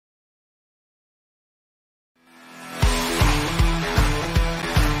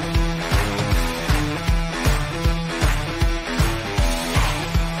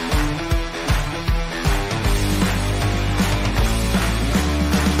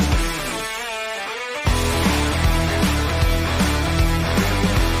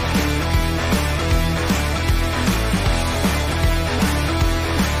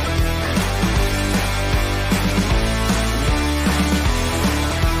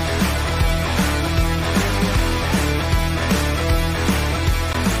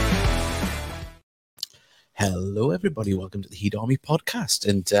Hello, everybody. Welcome to the Heat Army podcast.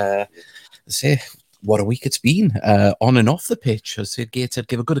 And say, what a week it's been on and off the pitch. As Sid Gateshead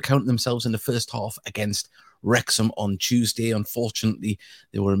gave a good account of themselves in the first half against Wrexham on Tuesday. Unfortunately,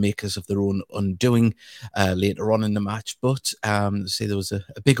 they were makers of their own undoing later on in the match. But say there was a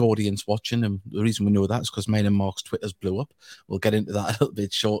big audience watching, and the reason we know that is because mine and Mark's Twitters blew up. We'll get into that a little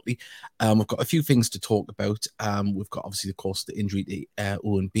bit shortly. We've got a few things to talk about. We've got obviously, of course, the injury to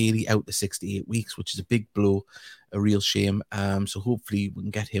Owen Bailey out to 6 to 8 weeks, which is a big blow. A real shame. So hopefully we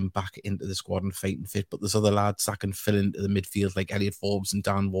can get him back into the squad and fighting fit. But there's other lads that can fill into the midfield like Elliot Forbes and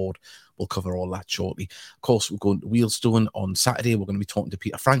Dan Ward. We'll cover all that shortly. Of course, we're going to Wealdstone on Saturday. We're going to be talking to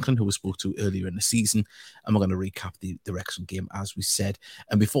Peter Franklin, who we spoke to earlier in the season. And we're going to recap the Wrexham game, as we said.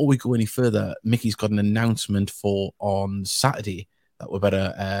 And before we go any further, Mickey's got an announcement for on Saturday that we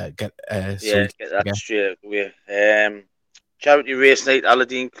better get that straight away. Charity race night,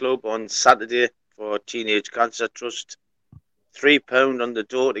 Aladdin Club on Saturday for Teenage Cancer Trust. £3 on the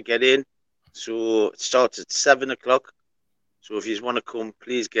door to get in. So it starts at 7 o'clock. So if you want to come,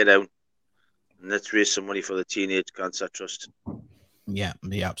 please get out and let's raise some money for the Teenage Cancer Trust. Yeah,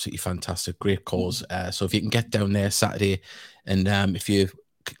 absolutely fantastic. Great cause. So if you can get down there Saturday, and if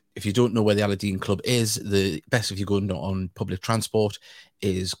you don't know where the Aladdin Club is, the best if you go on public transport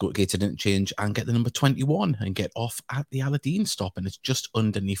is go to Gateshead Interchange and get the number 21 and get off at the Aladdin stop, and it's just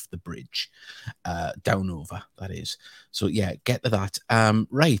underneath the bridge, down over, that is. So yeah, get to that.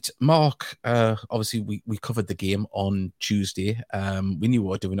 Right, Mark, obviously we covered the game on Tuesday. We knew we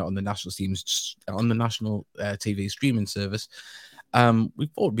were doing it on the national teams, on the national TV streaming service. We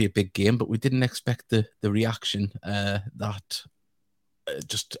thought it'd be a big game, but we didn't expect the reaction that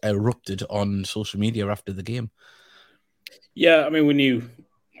just erupted on social media after the game. Yeah, I mean,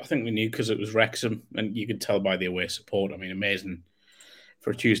 I think we knew because it was Wrexham, and you could tell by the away support. I mean, amazing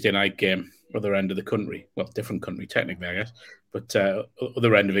for a Tuesday night game, other end of the country. Well, different country, technically, I guess, but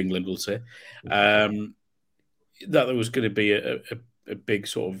other end of England, we'll say. That there was going to be a big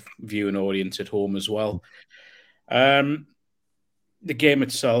sort of viewing audience at home as well. The game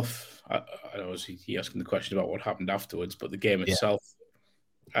itself, I was he asking the question about what happened afterwards, but the game itself,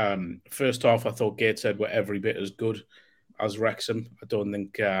 first half, I thought Gateshead were every bit as good as Wrexham. I don't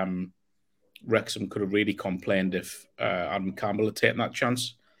think Wrexham could have really complained if Adam Campbell had taken that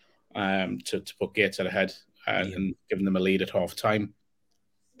chance to put Gateshead ahead and given them a lead at half time.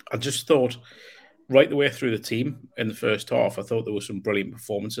 I just thought right the way through the team in the first half, I thought there were some brilliant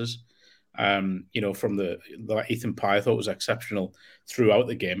performances. From the Ethan Pye, I thought was exceptional throughout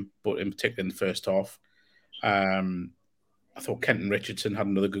the game, but in particular in the first half. I thought Kenton Richardson had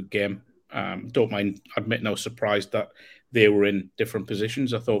another good game. Don't mind admitting I was surprised that they were in different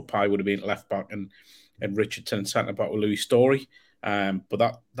positions. I thought Pye would have been left back and Richardson centre back with Louis Story.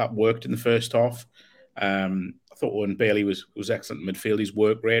 But that worked in the first half. I thought Owen Bailey was excellent in midfield. His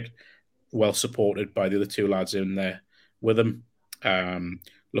work rate, well supported by the other two lads in there with him.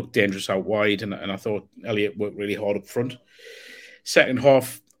 Looked dangerous out wide, and I thought Elliot worked really hard up front. Second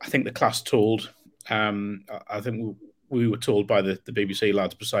half, I think the class told. I think we were told by the BBC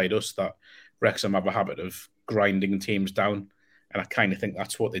lads beside us that Wrexham have a habit of grinding teams down, and I kind of think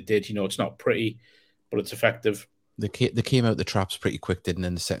that's what they did. It's not pretty, but it's effective. They came out the traps pretty quick, didn't they,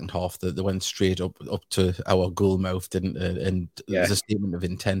 in the second half? They went straight up to our goal mouth, didn't they? And it was a statement of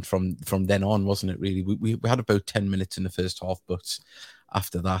intent from then on, wasn't it, really? We had about 10 minutes in the first half, but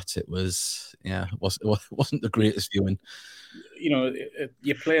after that, it wasn't the greatest viewing.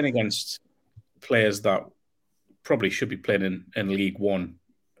 You're playing against players that probably should be playing in League One,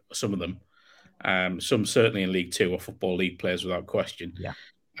 some of them. Some certainly in League Two or Football League players without question. Yeah.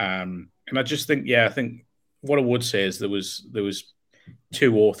 And I just think, I think what I would say is there was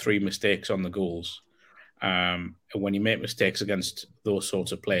 2 or 3 mistakes on the goals. And when you make mistakes against those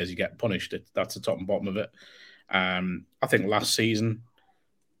sorts of players, you get punished. That's the top and bottom of it. I think last season,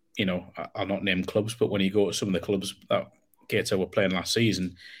 I'll not name clubs, but when you go to some of the clubs that Gateshead were playing last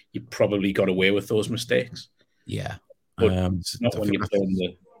season, you probably got away with those mistakes. Yeah. But not when you're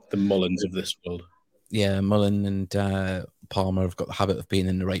playing the Mullins of this world. Yeah, Mullen and Palmer have got the habit of being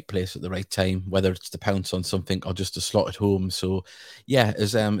in the right place at the right time, whether it's to pounce on something or just to slot it home. So, yeah,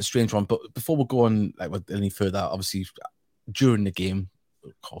 it's a strange one. But before we go on any further, obviously, during the game,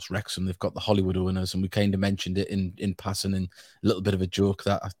 of course, Wrexham, they've got the Hollywood owners, and we kind of mentioned it in passing, and a little bit of a joke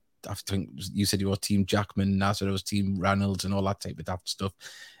that I think you said you were Team Jackman, Nazar was Team Reynolds, and all that type of daft stuff.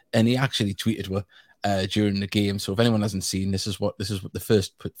 And he actually tweeted during the game. So if anyone hasn't seen, this is what the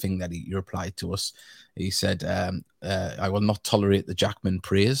first thing that he replied to us. He said, "I will not tolerate the Jackman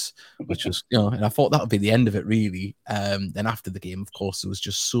praise," which was, and I thought that would be the end of it, really. Then after the game, of course, there was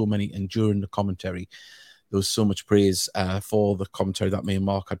just so many, and during the commentary, there was so much praise for the commentary that me and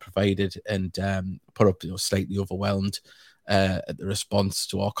Mark had provided, and put up, slightly overwhelmed at the response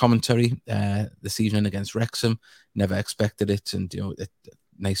to our commentary this evening against Wrexham. Never expected it, and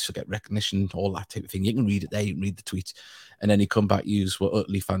nice to get recognition, all that type of thing. You can read it there, you can read the tweet, and any comeback views were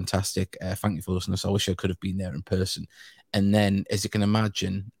utterly fantastic. Thank you for listening. I wish I could have been there in person. And then, as you can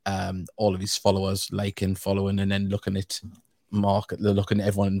imagine, all of his followers liking, following, and then looking at Mark, looking at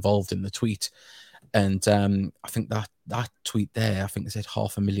everyone involved in the tweet. And I think that tweet there, I think it said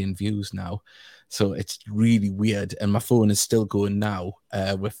 500,000 views now. So it's really weird. And my phone is still going now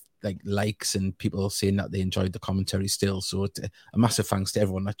with likes and people saying that they enjoyed the commentary still. So a massive thanks to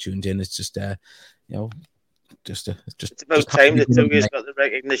everyone that tuned in. It's just, it's about time that Tuggy's got the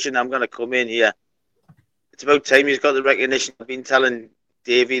recognition. I'm going to come in here. It's about time he's got the recognition. I've been telling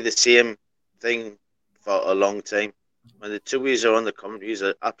Davey the same thing for a long time. When the Tuggies are on the commentaries,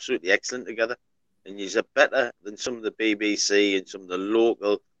 are absolutely excellent together. And he's better than some of the BBC and some of the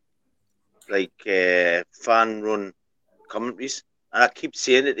local, fan-run commentaries. And I keep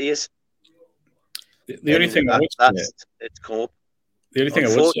saying it is. The only thing it's come up. The only thing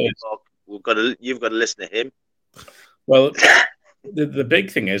I would say is you've got to listen to him. Well, the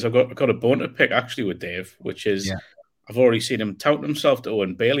big thing is I've got a bone to pick actually with Dave, which is I've already seen him tout himself to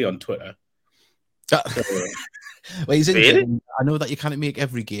Owen Bailey on Twitter. Well, he's in. Really? I know that you can't make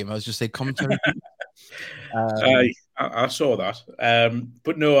every game. I was just saying commentary. I saw that,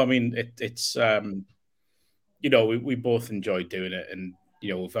 but no, I mean it's we both enjoyed doing it, and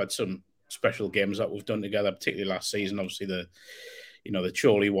we've had some special games that we've done together, particularly last season. Obviously, the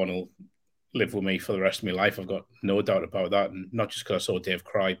Chorley one will live with me for the rest of my life. I've got no doubt about that, and not just because I saw Dave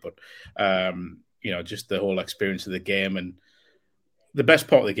cry, but just the whole experience of the game. And the best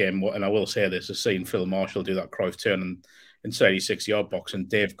part of the game, and I will say this, is seeing Phil Marshall do that Cruyff turn in 36-yard box, and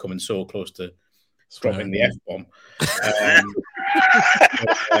Dave coming so close to dropping the F-bomb.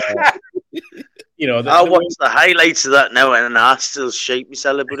 I watch the highlights of that now, and I still shake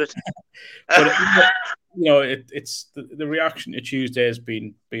myself about it. But it's the reaction to Tuesday has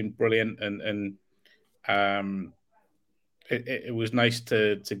been brilliant, and it was nice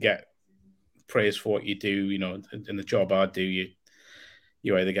to get praise for what you do. In the job I do,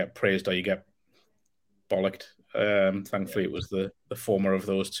 you either get praised or you get bollocked. Thankfully, it was the former of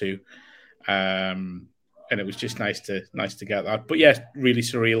those two. And it was just nice to get that. But yeah, really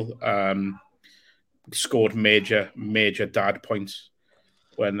surreal. Scored major dad points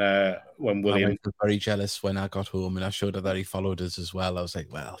when William. I was very jealous when I got home and I showed her that he followed us as well. I was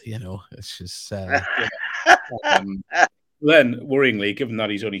like, well, it's just. Then worryingly, given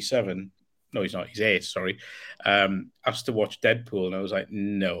that he's only 7. No, he's not. He's 8. Sorry. Asked to watch Deadpool, and I was like,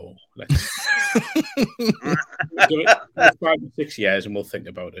 no. Let's do it 5 or 6 years, and we'll think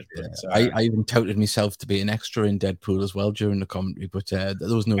about it. But, I even touted myself to be an extra in Deadpool as well during the commentary, but there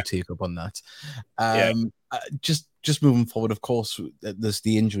was no take up on that. Just moving forward, of course, there's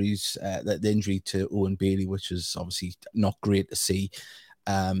the injuries, the injury to Owen Bailey, which is obviously not great to see.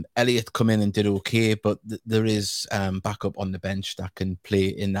 Elliott come in and did okay, but there is backup on the bench that can play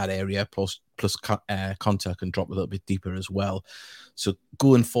in that area. Plus Conter can drop a little bit deeper as well. So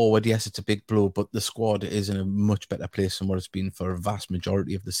going forward, yes, it's a big blow, but the squad is in a much better place than what it's been for a vast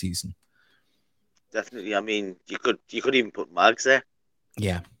majority of the season. Definitely. I mean, you could even put Mags there.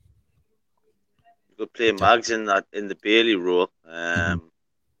 Yeah, you could play Mags in the Bailey role. Like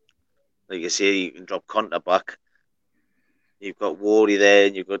I say, you can drop Conter back. You've got Wardy there,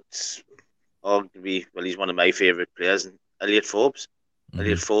 and you've got arguably, he's one of my favourite players, and Elliot Forbes.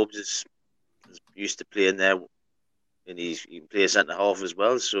 Elliot Forbes is used to playing there, and he can play centre half as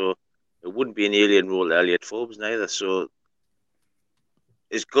well. So it wouldn't be an alien role to Elliot Forbes neither. So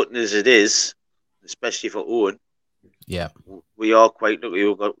as gutting as it is, especially for Owen, we are quite lucky.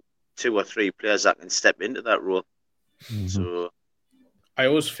 We've got 2 or 3 players that can step into that role. So I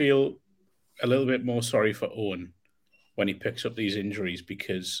always feel a little bit more sorry for Owen when he picks up these injuries,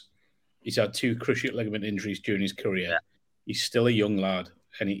 because he's had 2 cruciate ligament injuries during his career. Yeah. He's still a young lad,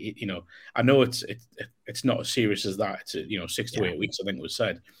 and he I know it's not as serious as that. It's 6 to 8 weeks, I think it was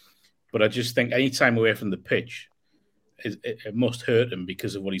said. But I just think any time away from the pitch, it must hurt him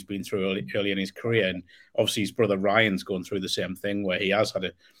because of what he's been through early in his career. And obviously his brother Ryan's going through the same thing, where he has had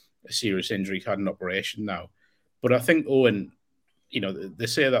a serious injury, had an operation now. But I think Owen, they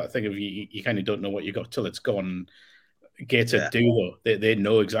say that thing of you kind of don't know what you got till it's gone. Gator do though. They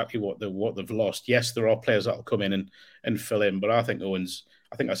know exactly what they've lost. Yes, there are players that'll come in and fill in, but I think Owen's,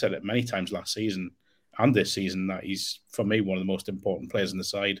 I think I said it many times last season and this season, that he's, for me, one of the most important players in the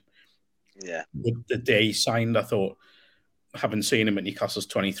side. Yeah. The day he signed, I thought, having seen him at Newcastle's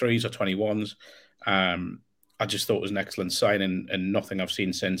 23s or 21s, I just thought it was an excellent signing, and nothing I've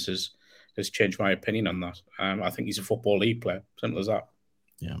seen since has changed my opinion on that. I think he's a Football League player. Simple as that.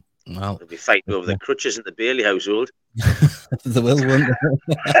 Yeah. Well, they'll be fighting over the crutches in the Bailey household. They will, won't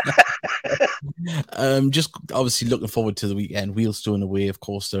they? Just obviously looking forward to the weekend. Wealdstone away, of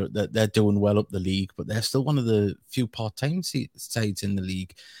course, they're doing well up the league, but they're still one of the few part-time sides in the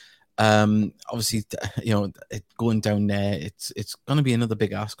league. Obviously, going down there, it's going to be another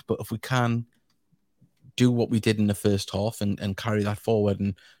big ask. But if we can do what we did in the first half and carry that forward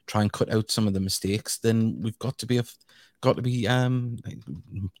and try and cut out some of the mistakes, then we've got to be in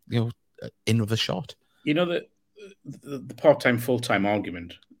with a shot. The part-time, full-time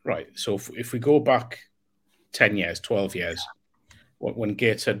argument, right? So if we go back 10 years, 12 years, when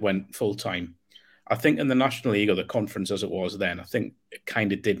Gateshead went full-time, I think in the National League or the conference as it was then, I think it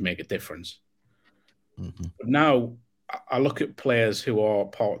kind of did make a difference. Mm-hmm. But now I look at players who are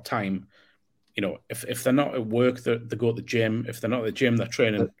part-time, if they're not at work, they go to the gym. If they're not at the gym, they're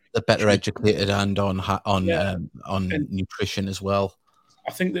training. They're better educated and on nutrition as well.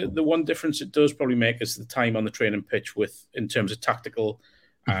 I think that the one difference it does probably make is the time on the training pitch in terms of tactical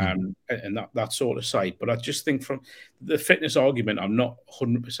and that sort of side. But I just think from the fitness argument, I'm not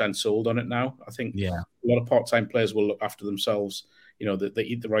 100% sold on it now. I think a lot of part-time players will look after themselves. They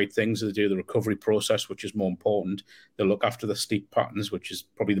eat the right things, they do the recovery process, which is more important. They look after the sleep patterns, which is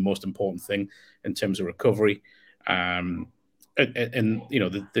probably the most important thing in terms of recovery. And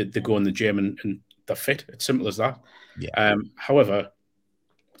they go in the gym and they're fit. It's simple as that. Yeah. However,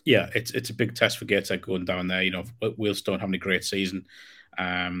 it's a big test for Gateshead going down there. Wealdstone having a great season,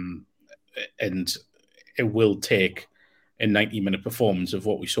 and it will take a 90-minute performance of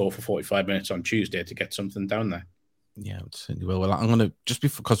what we saw for 45 minutes on Tuesday to get something down there. Yeah, it certainly will. Well, I'm going to just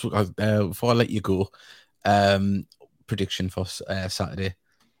before I let you go, prediction for Saturday.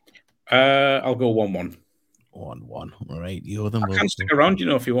 I'll go 1-1. 1-1. All right, you them. I can stick around,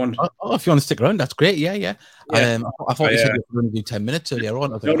 if you want. Oh, if you want to stick around, that's great. Yeah. I thought you said you were going to do 10 minutes earlier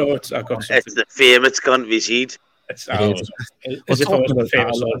on. No, it's the famous country seed. As if I wasn't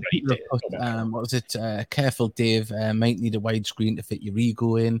famous already. What was it? Careful, Dave. Might need a wide screen to fit your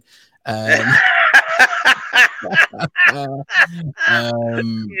ego in. But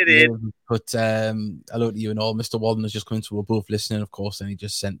hello to you and all. Mr. Walden has just come in, so we're both listening, of course, and he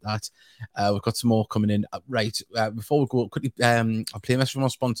just sent that. We've got some more coming in. Right, before we go, quickly, I'll play a message from our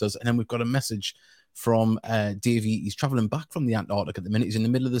sponsors, and then we've got a message from Davey. He's traveling back from the Antarctic at the minute. He's in the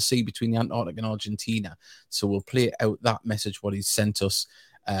middle of the sea between the Antarctic and Argentina, so we'll play out that message, what he's sent us.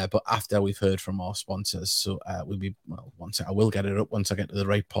 But after we've heard from our sponsors, so I will get it up once I get to the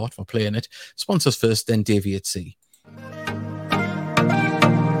right part for playing it. Sponsors first, then Davey at sea.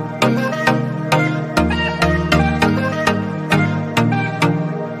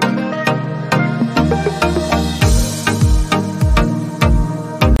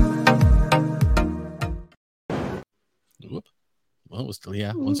 Whoop. Well, we're still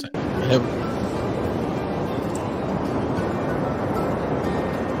here. 1 second.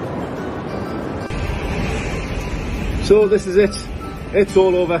 So this is it. It's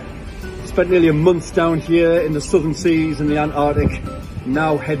all over. Spent nearly a month down here in the southern seas in the Antarctic.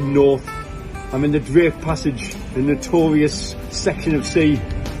 Now heading north. I'm in the Drake Passage, the notorious section of sea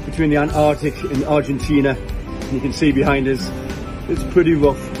between the Antarctic and Argentina. And you can see behind us, it's pretty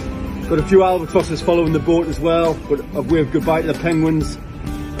rough. Got a few albatrosses following the boat as well, but I've waved goodbye to the penguins.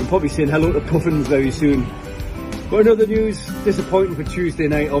 I'm probably saying hello to puffins very soon. But in other news, disappointing for Tuesday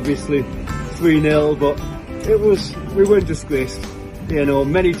night, obviously. 3-0, but we weren't disgraced.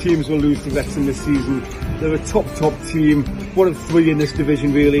 Many teams will lose to Wrexham this season. They're a top team, one of 3 in this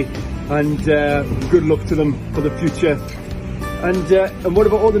division really, and good luck to them for the future. And what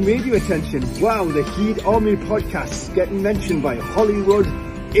about all the media attention? Wow, the Heed Army podcasts getting mentioned by Hollywood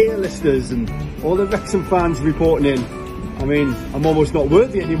A-listers and all the Wrexham fans reporting in. I mean, I'm almost not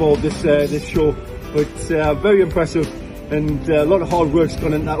worthy anymore of this show, but very impressive, and a lot of hard work's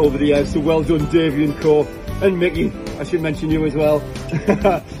gone into that over the years. So well done, Davey and Co. And Mickey, I should mention you as well.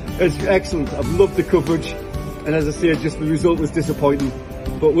 It's excellent. I've loved the coverage. And as I say, just the result was disappointing.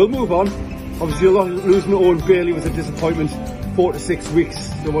 But we'll move on. Obviously, losing to Owen Bailey was a disappointment. 4 to 6 weeks.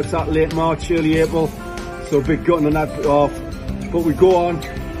 So what's that, late March, early April. So a big gutting on that off. But we go on.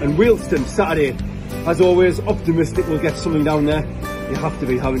 And Wealdstone, Saturday. As always, optimistic we'll get something down there. You have to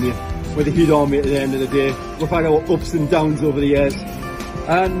be, haven't you? With the Heed Army at the end of the day. We've had our ups and downs over the years.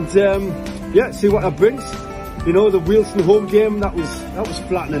 And, see what that brings. The Wealdstone home game, that was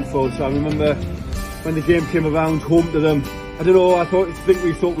flattening for us. I remember when the game came around, home to them. I don't know,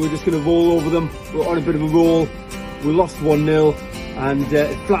 we thought we were just going to roll over them. We were on a bit of a roll. We lost 1-0. and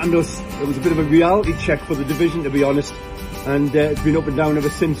it flattened us. It was a bit of a reality check for the division, to be honest, and it's been up and down ever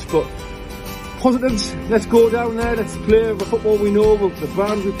since. But positives, let's go down there, let's play the football we know, the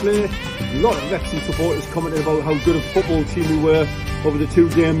brand we play. A lot of Wrexham supporters commented about how good a football team we were over the 2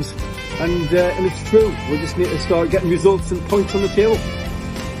 games, and it's true. We just need to start getting results and points on the table.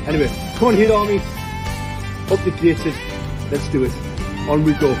 Anyway, come on, Heat Army, up the Gateshead, let's do it. On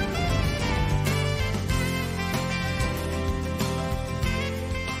we go.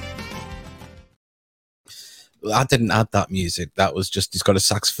 I didn't add that music. That was just, he's got a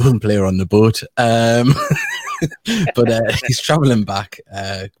saxophone player on the boat. But he's travelling back.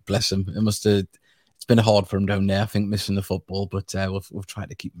 Bless him. It's been hard for him down there, I think, missing the football, but we've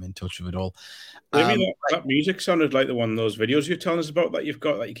tried to keep him in touch with it all. That music sounded like the one of those videos you're telling us about that you've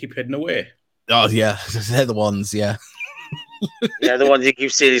got that you keep hidden away. Oh, yeah. They're the ones, yeah. Yeah, the ones you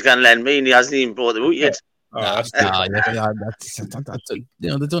keep saying he's going to lend me and he hasn't even brought them out yet. They don't like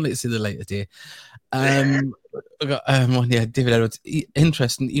to see the light of day. David Edwards.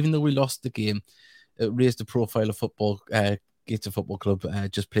 Interesting. Even though we lost the game, it raised the profile of football, Gateshead Football Club,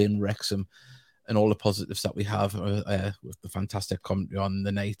 just playing Wrexham, and all the positives that we have with the fantastic commentary on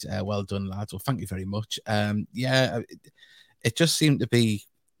the night. Well done, lads. Well, thank you very much. It just seemed to be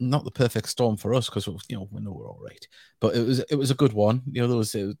not the perfect storm for us because we know we're all right, but it was a good one. It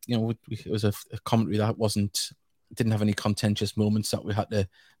was a commentary that didn't have any contentious moments that we had to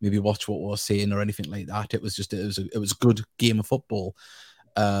maybe watch what we were saying or anything like that. It was a good game of football,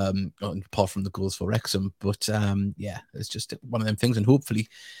 apart from the goals for Wrexham. But it's just one of them things, and hopefully,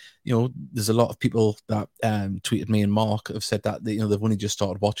 there's a lot of people that tweeted me and Mark have said that they've only just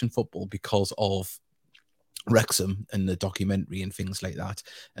started watching football because of Wrexham and the documentary and things like that,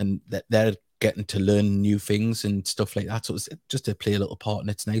 and that they're getting to learn new things and stuff like that. So it's just to play a little part,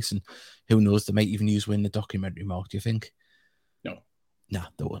 and it's nice. And who knows, they might even use win the documentary, Mark. Do you think? No,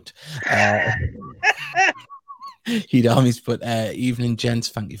 they won't. Heat Armies, but evening, gents.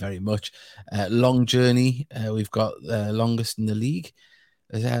 Thank you very much. Long journey. We've got the longest in the league.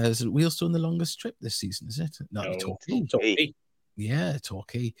 Is Wealdstone the longest trip this season? Is it? No, Torquay. Yeah,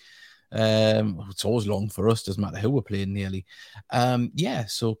 Torquay. It's always long for us, doesn't matter who we're playing nearly.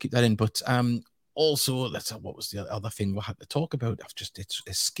 So keep that in. But also, what was the other thing we had to talk about? It's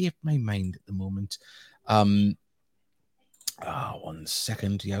escaped my mind at the moment. 1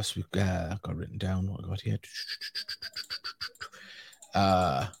 second. Yes, we've got written down what I got here.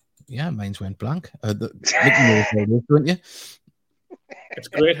 Mine's went blank. Don't you? It's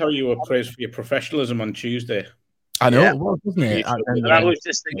great how you were praised for your professionalism on Tuesday. I know it was, wasn't it? I was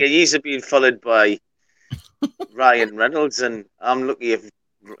just thinking, he's being followed by Ryan Reynolds, and I'm lucky if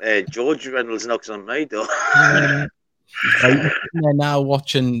George Reynolds knocks on my door. They're now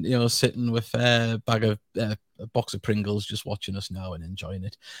watching, sitting with a box of Pringles, just watching us now and enjoying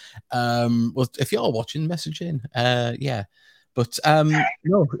it. Well, if you're watching, message in. But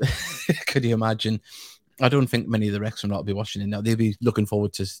no, could you imagine? I don't think many of the Wrexham will be watching it now. They'll be looking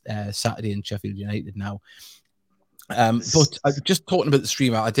forward to Saturday in Sheffield United now. But just talking about the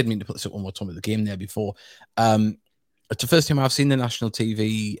stream, I did mean to put this up one more time at the game there before. It's the first time I've seen the National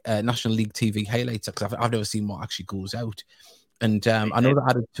League TV highlights, because I've never seen what actually goes out. And I know they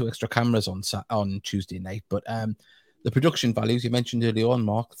added 2 extra cameras on Tuesday night, but the production values you mentioned earlier on,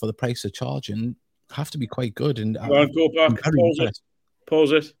 Mark, for the price of charging have to be quite good. And go back,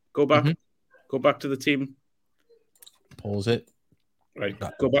 pause it, go back. Mm-hmm. Go back to the team. Pause it. Right.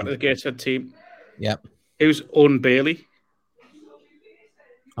 Go back to the Gateshead team. Yep. Who's Owen Bailey?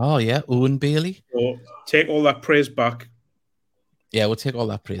 Oh, yeah. Owen Bailey. So take all that praise back. Yeah, we'll take all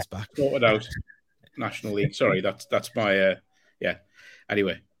that praise back. Sort it out. National League. Sorry, that's my...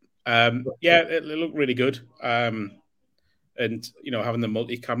 Anyway. It looked really good. And, having the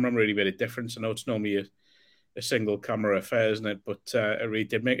multi-camera really made a difference. I know it's normally a single camera affair, isn't it? But it really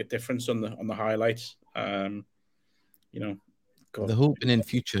did make a difference on the highlights. They're hoping in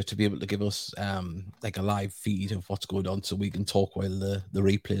future to be able to give us like a live feed of what's going on, so we can talk while the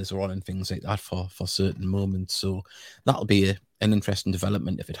replays are on and things like that for certain moments. So that'll be an interesting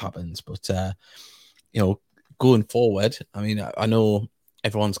development if it happens. But going forward, I mean, I know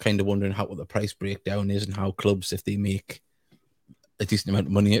everyone's kind of wondering what the price breakdown is and how clubs, if they make a decent amount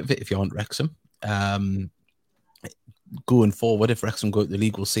of money out of it, if you aren't Wrexham. Going forward, if Wrexham go to the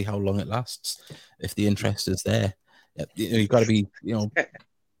league, we'll see how long it lasts. If the interest is there, you've got to be,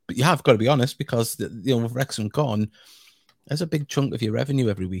 but you have got to be honest, because with Wrexham gone, there's a big chunk of your revenue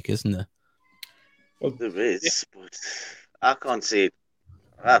every week, isn't there? Well, there is, but I can't see it.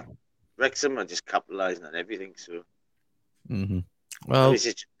 Wrexham are just capitalising on everything, so. Mm-hmm. Well, he's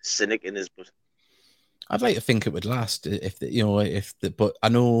a cynic in his, but I'd like to think it would last but I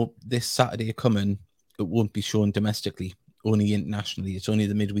know this Saturday coming, it won't be shown domestically, only internationally. It's only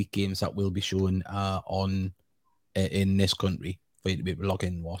the midweek games that will be shown in this country for you to be able to log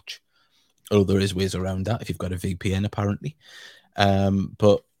in and watch. Although there is ways around that if you've got a VPN, apparently.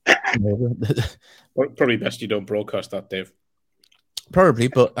 But probably best you don't broadcast that, Dave. Probably,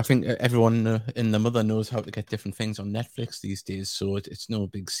 but I think everyone in the mother knows how to get different things on Netflix these days, so it's no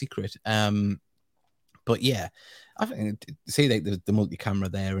big secret. But yeah, I think say like the multi-camera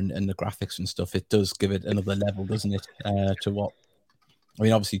there and the graphics and stuff, it does give it another level, doesn't it? To what I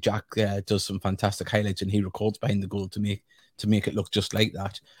mean, obviously Jack does some fantastic highlights and he records behind the goal to make it look just like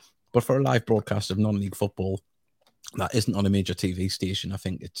that. But for a live broadcast of non-league football that isn't on a major TV station, I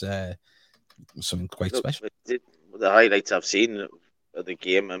think it's something quite special. The highlights I've seen of the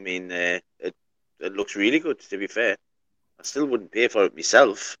game, I mean, it looks really good. To be fair, I still wouldn't pay for it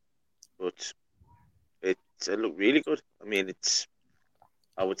myself, but it looked really good. I mean,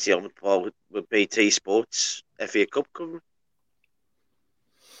 I would say on par with BT Sports FA Cup coverage.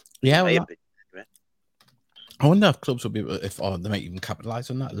 Yeah, well, I wonder if clubs will be able, or they might even capitalise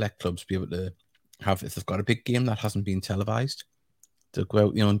on that. Let clubs be able to have, if they've got a big game that hasn't been televised, to go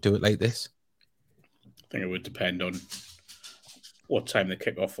out, and do it like this. I think it would depend on what time the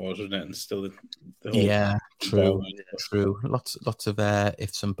kickoff was, wasn't it? And still the whole true. Lots of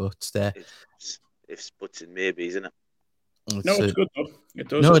ifs and buts there. Ifs, buts, and maybes, isn't it? It's good though. It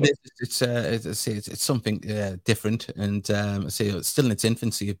does. No, it's something different, and say it's still in its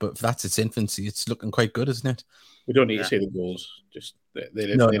infancy, but if that's its infancy, it's looking quite good, isn't it? We don't need to see the goals. Just we'll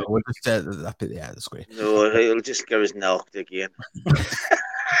just that bit. Yeah, that's great. No, it'll just get us knocked again.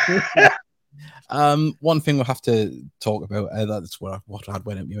 One thing we'll have to talk about, that's what I had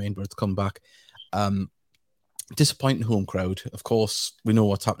went at my mind, but it's come back. Disappointing home crowd. Of course, we know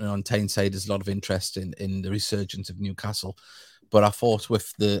what's happening on Tyneside. There's a lot of interest in the resurgence of Newcastle, but I thought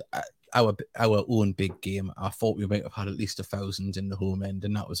with our own big game, I thought we might have had at least 1,000 in the home end,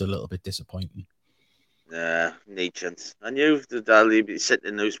 and that was a little bit disappointing. No chance. I knew that I'll be sitting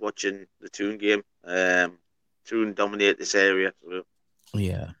in the house watching the Toon game. Toon dominate this area. So.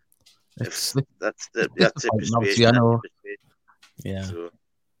 Yeah. That's it. I know. Yeah. So.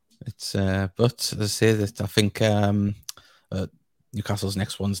 It's but as I say that I think Newcastle's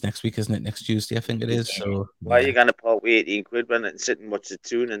next one's next week, isn't it? Next Tuesday, I think it is. So why are you gonna put 18 quid when and sit and watch the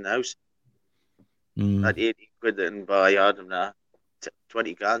Toon in the house? At 18 quid and buy Adam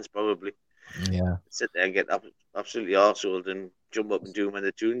 20 cans probably. Yeah. Sit there and get absolutely arseholed and jump up and do when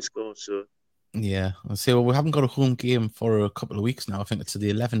the Toon score. So yeah, I say, well, we haven't got a home game for a couple of weeks now. I think it's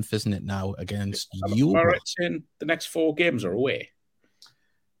the 11th, isn't it? Now against you. Am I right saying the next 4 games are away?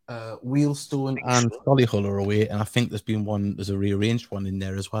 Wealdstone and Solihull are away, and I think there's a rearranged one in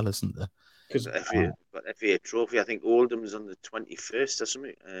there as well, isn't there? Because FA Trophy, I think Oldham's on the 21st or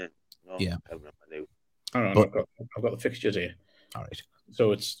something. Yeah. I've got the fixtures here. All right.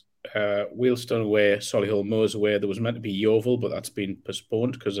 So it's Wealdstone away, Solihull, Moors away. There was meant to be Yeovil, but that's been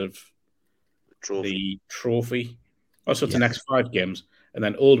postponed because of the trophy. Also, it's the next 5 games, and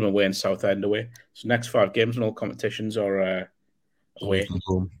then Oldham away and Southend away. So next 5 games and all competitions are away.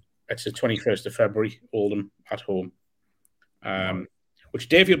 It's the 21st of February, Oldham at home. Which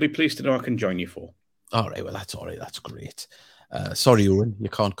Dave, you'll be pleased to know I can join you for. All right, well, that's all right. That's great. Sorry, Owen, you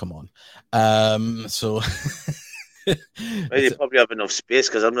can't come on. So well, you probably have enough space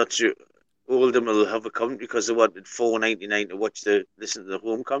because I'm not sure Oldham will have a commentary because they wanted $4.99 to listen to the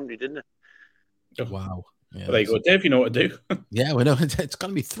home commentary, didn't they? Wow. Yeah, well, there you go, Dave. You know what to do. Yeah, we know it's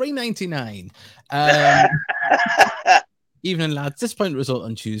going to be $3.99. Evening, lads. Disappointing result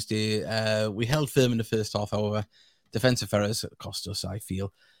on Tuesday. We held firm in the first half, however. Defensive errors cost us, I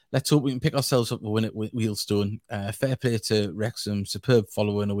feel. Let's hope we can pick ourselves up and win it with Wealdstone. Fair play to Wrexham. Superb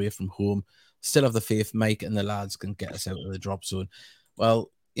following away from home. Still have the faith Mike and the lads can get us out of the drop zone.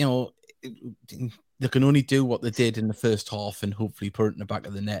 Well, they can only do what they did in the first half and hopefully put it in the back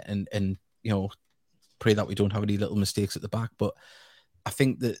of the net and pray that we don't have any little mistakes at the back. But I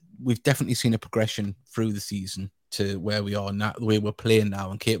think that we've definitely seen a progression through the season to where we are now, the way we're playing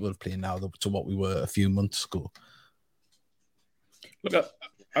now and capable of playing now to what we were a few months ago. Look,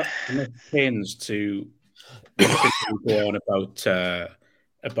 I make pains to go on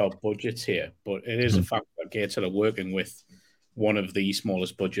about budgets here, but it is a fact that Gateshead are working with one of the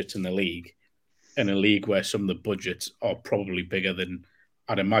smallest budgets in the league, in a league where some of the budgets are probably bigger than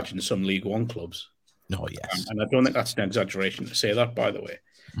I'd imagine some League One clubs. No, yes. And I don't think that's an exaggeration to say that, by the way.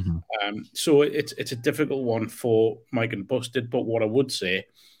 Mm-hmm. So it's a difficult one for Mike and Busted, but what I would say,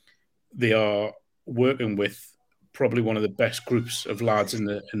 they are working with probably one of the best groups of lads in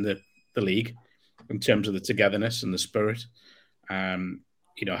the league. in terms of the togetherness and the spirit.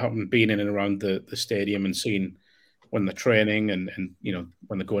 Having been in and around the stadium and seen when they're training and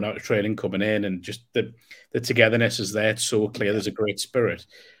when they're going out to training, coming in, and just the togetherness is there. It's so clear. There's a great spirit.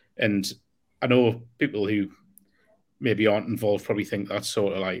 And I know people who maybe aren't involved probably think that's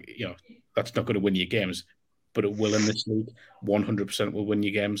sort of like, that's not going to win you games, but it will in this league. 100% will win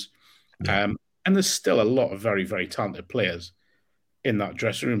you games. Yeah. And there's still a lot of very, very talented players in that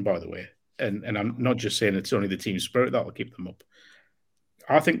dressing room, by the way. And I'm not just saying it's only the team spirit that will keep them up.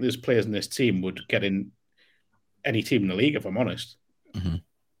 I think there's players in this team would get in any team in the league, if I'm honest.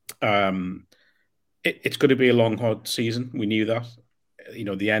 Mm-hmm. It's going to be a long, hard season. We knew that.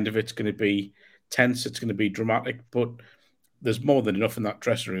 The end of it's going to be tense. It's going to be dramatic. But there's more than enough in that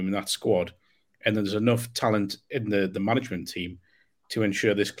dressing room, in that squad. And there's enough talent in the management team to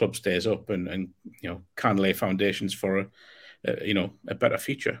ensure this club stays up and can lay foundations for a better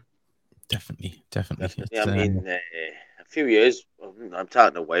future. Definitely. Yeah, a few years, I'm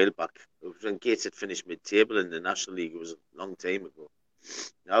talking a while back, it was when Gates had finished mid-table in the National League. It was a long time ago.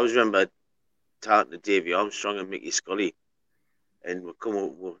 I always remember talking to Davy Armstrong and Mickey Scully, and we're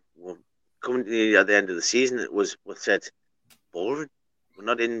coming to at the end of the season. It was said, boring. We're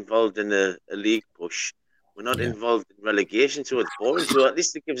not involved in a league push. We're not involved in relegation, so it's boring. So at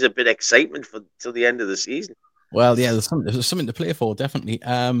least it gives a bit of excitement till the end of the season. Well, yeah, there's something to play for, definitely.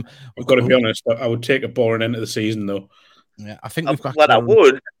 We've got to be honest. I would take a boring end of the season, though. Yeah, I think we've got. Well, I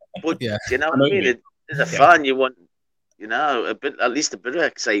would, but you know what I mean. As a fan, you want, at least a bit of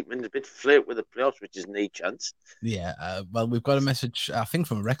excitement, a bit of flirt with the playoffs, which is no chance. Yeah, well, we've got a message, I think,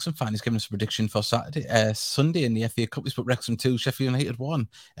 from a Wrexham fan. He's given us a prediction for Sunday in the FA Cup. He's put Wrexham 2, Sheffield United 1.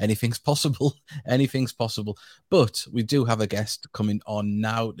 Anything's possible. Anything's possible. But we do have a guest coming on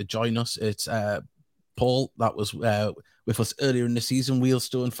now to join us. It's Paul, that was with us earlier in the season.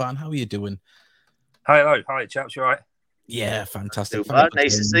 Wheelstone fan, how are you doing? Hello, hi chaps, you all right? Yeah, fantastic.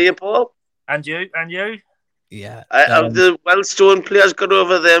 Nice to see you, Paul. And you? Yeah. Have the Wellstone players got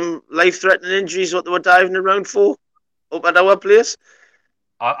over them life-threatening injuries what they were diving around for up at our place?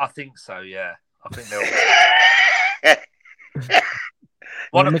 I think so, yeah. I think they'll...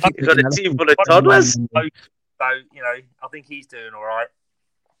 You've got a team full of toddlers. So, I think he's doing all right.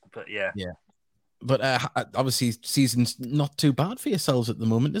 But, yeah. Yeah. But obviously, season's not too bad for yourselves at the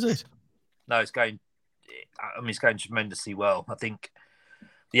moment, is it? No, it's going tremendously well. I think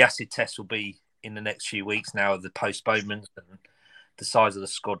the acid test will be in the next few weeks now of the postponements and the size of the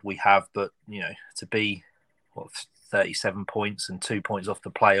squad we have. But, to be, 37 points and 2 points off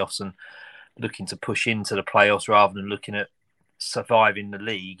the playoffs and looking to push into the playoffs rather than looking at surviving the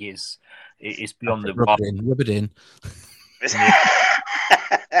league is beyond the... Rub it in.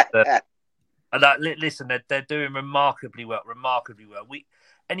 Listen, they're doing remarkably well.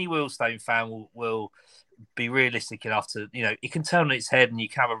 Any Wheelstone fan will be realistic enough to, it can turn on its head and you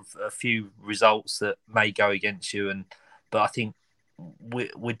can have a few results that may go against you. But I think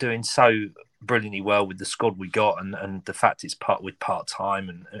we're doing so brilliantly well with the squad we got and the fact it's part-time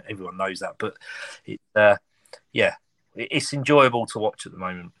and everyone knows that. But it's enjoyable to watch at the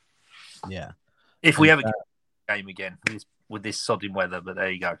moment. Yeah. If we ever get a game again with this sodding weather, but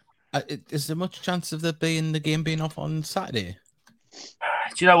there you go. Is there much chance of the game being off on Saturday?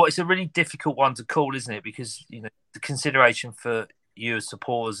 Do you know what? It's a really difficult one to call, isn't it? Because the consideration for you as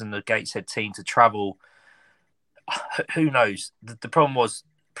supporters and the Gateshead team to travel, who knows? The problem was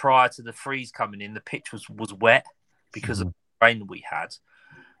prior to the freeze coming in, the pitch was wet because of the rain we had,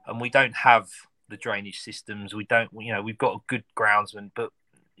 and we don't have the drainage systems. We don't, we've got a good groundsman, but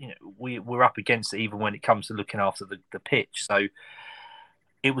we're up against it even when it comes to looking after the pitch. So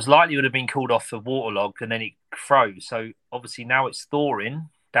it was likely it would have been called off for waterlogged and then it froze. So obviously now it's thawing.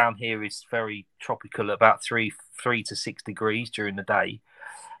 Down here is very tropical, about 3 to 6 degrees during the day.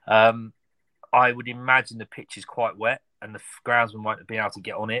 I would imagine the pitch is quite wet and the groundsman won't be able to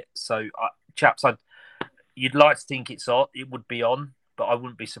get on it. So chaps, you'd like to think it would be on, but I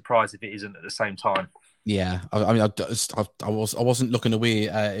wouldn't be surprised if it isn't at the same time. Yeah, I mean, I wasn't looking away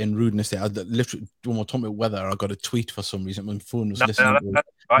in rudeness there. I literally, when we're talking about weather, I got a tweet for some reason. My phone was listening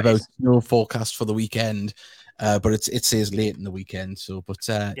about snow forecast for the weekend, but it says late in the weekend. So, but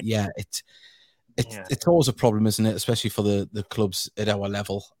it's always a problem, isn't it? Especially for the clubs at our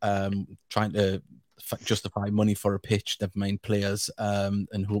level, trying to justify money for a pitch, never mind players,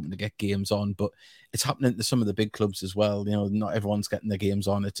 and hoping to get games on. But it's happening to some of the big clubs as well. Not everyone's getting their games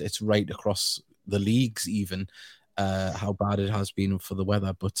on. It's right across the leagues even, how bad it has been for the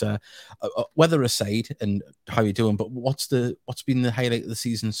weather. But weather aside, and how you doing, but what's been the highlight of the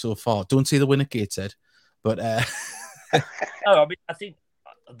season so far? Don't say the win at Gateshead, but no, I mean, I think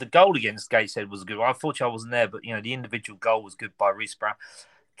the goal against Gateshead was good. Unfortunately, I wasn't there, but the individual goal was good by Reece Brown.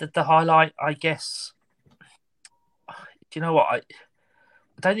 The highlight, I guess. Do you know what? I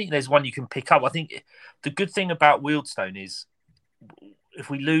don't think there's one you can pick up. I think the good thing about Wealdstone is if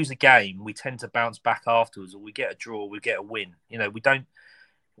we lose a game, we tend to bounce back afterwards, or we get a draw, we get a win. We don't.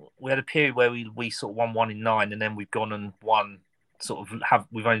 We had a period where we sort of won 1 in 9, and then we've gone and won.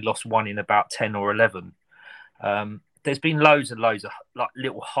 We've only lost 1 in about 10 or 11. There's been loads and loads of like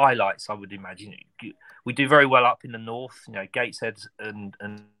little highlights. I would imagine we do very well up in the north. Gateshead and.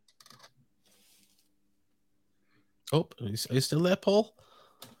 Oh, are you still there, Paul?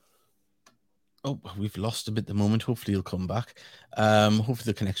 Oh, we've lost him at the moment. Hopefully he'll come back. Hopefully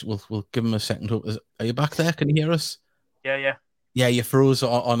the connection. We'll give him a second. Are you back there? Can you hear us? Yeah. Yeah, you froze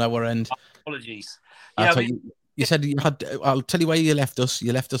on our end. Apologies. You said you had. I'll tell you why you left us.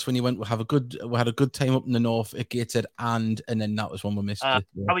 You left us when you went. We had a good time up in the north at Gateshead, and then that was when we missed it.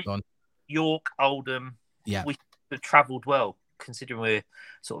 York, Oldham. Yeah, we have travelled well, considering we're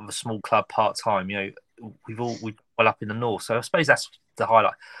sort of a small club part time. We've well up in the north, so I suppose that's the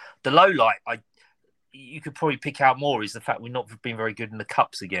highlight. The low light, you could probably pick out more, is the fact we've not been very good in the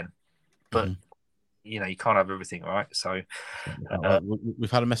cups again, but. Mm-hmm. You can't have everything, right? So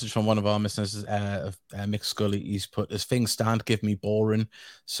we've had a message from one of our listeners, Mick Scully. He's put, as things stand, give me boring.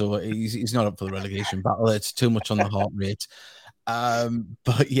 So he's not up for the relegation battle. It's too much on the heart rate.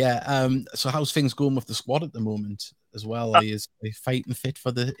 But yeah, so how's things going with the squad at the moment as well? Are you fighting fit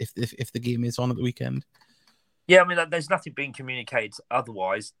for if the game is on at the weekend? Yeah, I mean, there's nothing being communicated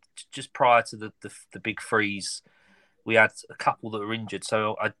otherwise. Just prior to the big freeze, we had a couple that were injured.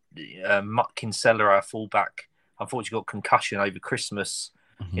 So Kinsella, our fullback, unfortunately got concussion over Christmas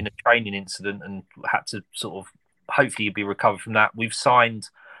in a training incident and had to sort of, hopefully he'll be recovered from that. We've signed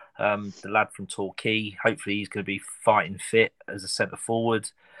the lad from Torquay. Hopefully he's going to be fighting fit as a centre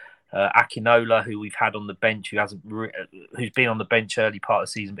forward. Akinola, who we've had on the bench, who's been on the bench early part of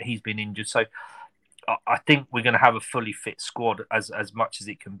the season, but he's been injured. So I think we're going to have a fully fit squad as much as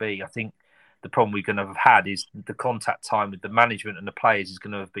it can be. I think the problem we're going to have had is the contact time with the management and the players is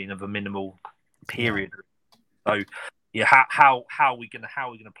going to have been of a minimal period. Yeah. So, yeah, how are we going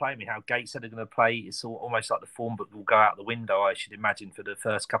to play? I mean, how Gateshead are going to play? It's almost like the form book will go out the window, I should imagine, for the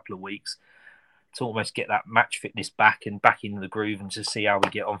first couple of weeks to almost get that match fitness back into the groove and just see how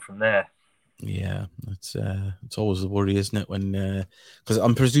we get on from there. Yeah, it's always the worry, isn't it? When because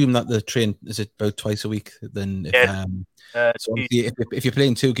I'm presuming that the train is it about twice a week. Then so if you're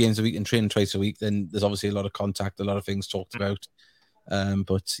playing 2 games a week and training twice a week, then there's obviously a lot of contact, a lot of things talked about.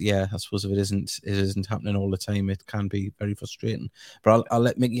 But yeah, I suppose if it isn't happening all the time, it can be very frustrating. But I'll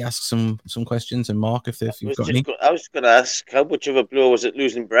let Mickey ask some questions, and Mark, if you've got any. I was going to ask, how much of a blow was it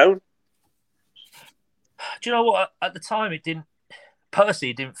losing Brown? Do you know what? At the time, it didn't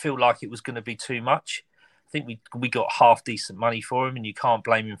feel like it was going to be too much. I think we got half decent money for him, and you can't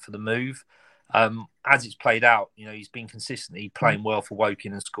blame him for the move. As it's played out, he's been consistently playing well for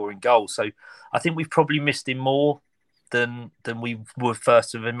Woking and scoring goals. So I think we've probably missed him more than we would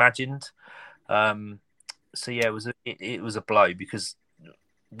first have imagined. So yeah, it was a blow because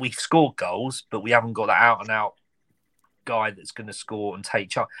we've scored goals, but we haven't got that out and out guy that's going to score and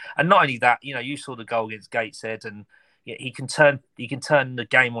take charge. And not only that, you saw the goal against Gateshead, and he can turn the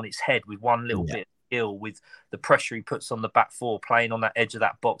game on its head with one little bit of skill, with the pressure he puts on the back four, playing on that edge of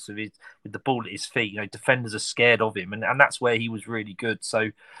that box with the ball at his feet. Defenders are scared of him, and that's where he was really good. So,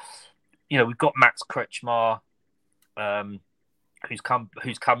 we've got Max Kretschmar, who's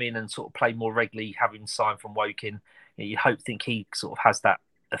come in and sort of played more regularly, having signed from Woking. You think he sort of has that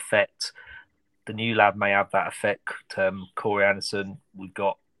effect. The new lad may have that effect. Corey Anderson. We've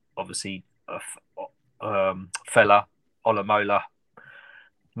got obviously fella Olamola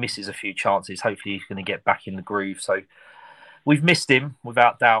misses a few chances. Hopefully he's going to get back in the groove. So we've missed him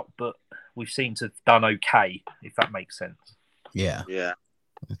without doubt, but we've seemed to have done okay, if that makes sense. Yeah.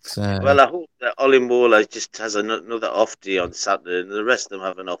 Well, I hope that Olamola just has another off day on Saturday, and the rest of them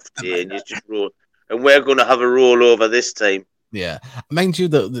have an off day, and you just roll. And we're going to have a rollover this time. Yeah, mind you,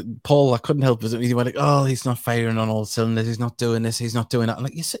 that Paul, I couldn't help it. He went like, "Oh, he's not firing on all cylinders. He's not doing this. He's not doing that." I'm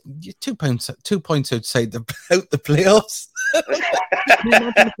like, you're 2 points outside the playoffs.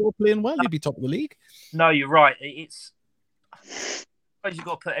 Imagine if you're playing well, you'd be top of the league. No, you're right. I suppose you've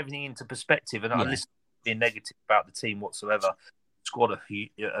got to put everything into perspective, and I listen to being negative about the team whatsoever. Squad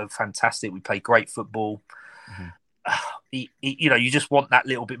are fantastic. We play great football. You just want that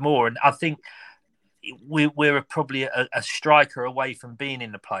little bit more, and I think we're probably a striker away from being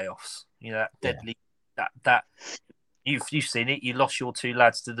in the playoffs. That deadly that you've seen it. You lost your 2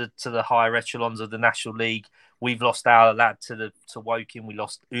 lads to the higher echelons of the National League. We've lost our lad to Woking. We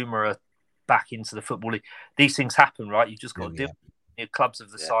lost Umara back into the Football League. These things happen, right? You've just got to deal with clubs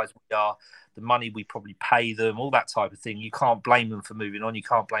of the size we are, the money we probably pay them, all that type of thing. You can't blame them for moving on. You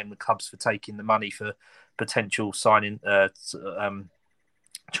can't blame the clubs for taking the money for potential signing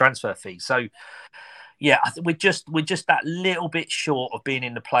transfer fees. So, yeah, I think we're just that little bit short of being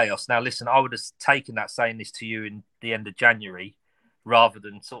in the playoffs. Now, listen, I would have taken that saying this to you in the end of January, rather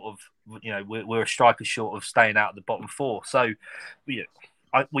than sort of, we're a striker short of staying out of the bottom four. So,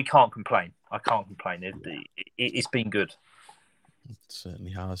 we can't complain. I can't complain. It's been good. It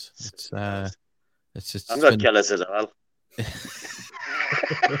certainly has. It's just. I'm not jealous at all.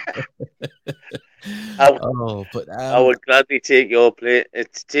 I would gladly take your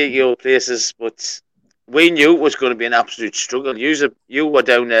places, but we knew it was going to be an absolute struggle. You were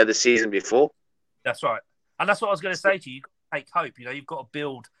down there the season before. That's right, and that's what I was going to say to you. You've got to take hope. You've got to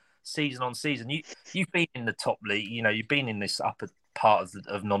build season on season. You've been in the top league. You've been in this upper part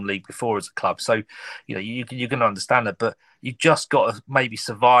of non-league before as a club, so you're going to understand that. But you've just got to maybe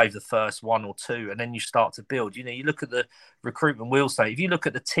survive the first one or two, and then you start to build. You look at the recruitment. We'll say if you look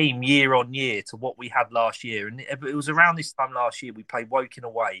at the team year on year to what we had last year, and it was around this time last year we played Woking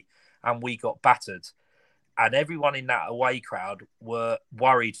away and we got battered, and everyone in that away crowd were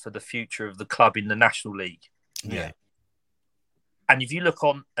worried for the future of the club in the National League. Yeah. And if you look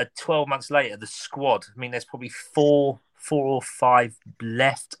on 12 months later, the squad, I mean, there's probably four or five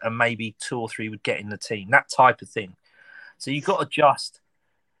left, and maybe 2 or 3 would get in the team, that type of thing. So you've got to just,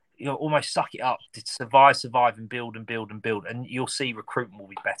 almost suck it up to survive and build, and you'll see recruitment will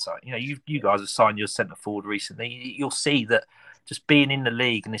be better. You guys have signed your centre forward recently. You'll see that just being in the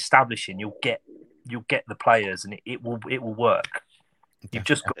league and establishing, you'll get the players, and it will work. You've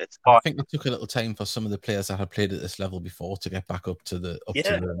just got. I think it took a little time for some of the players that had played at this level before to get back up to the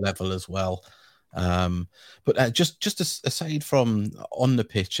level as well. But just aside from on the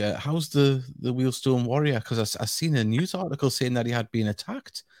pitch, how's the Wealdstone Warrior? Because I've seen a news article saying that he had been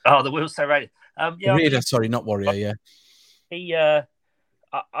attacked. Oh, the Wealdstone Raider. Raider, sorry, not Warrior. Yeah, he.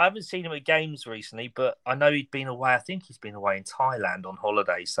 I haven't seen him at games recently, but I know he'd been away. I think he's been away in Thailand on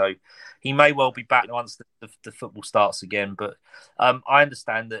holiday, so he may well be back once the football starts again. But I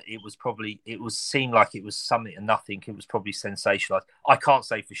understand that it seemed like it was something and nothing. It was probably sensationalized. I can't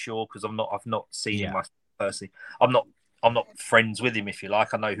say for sure because I've not seen him myself personally. I'm not friends with him, if you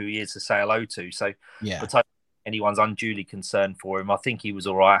like. I know who he is to say hello to. So but anyone's unduly concerned for him. I think he was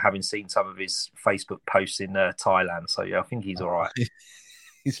all right, having seen some of his Facebook posts in Thailand. So I think he's all right.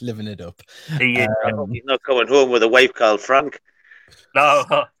 He's living it up. He is. He's not coming home with a wife called Frank. No.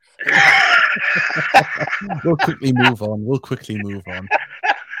 We'll quickly move on.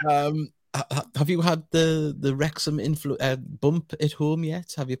 Have you had the Wrexham bump at home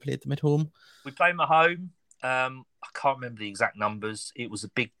yet? Have you played them at home? We played them at home. I can't remember the exact numbers. It was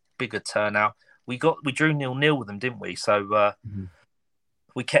a bigger turnout. We drew 0-0 with them, didn't we? So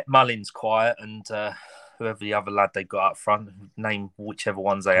we kept Mullins quiet, and whoever the other lad they got up front, name whichever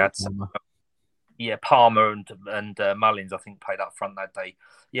ones they had. Palmer and Mullins, I think, played up front that day.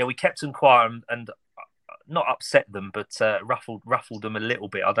 Yeah, we kept them quiet and not upset them, but ruffled them a little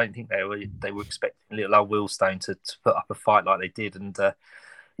bit. I don't think they were expecting little old Wealdstone to put up a fight like they did, and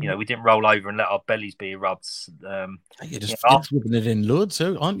we didn't roll over and let our bellies be rubbed. You're just rubbing it in loads,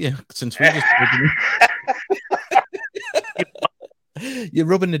 aren't you? Since we just you're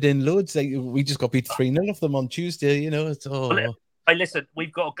rubbing it in loads. We just got beat 3-0 off them on Tuesday. It's all. Hey, listen,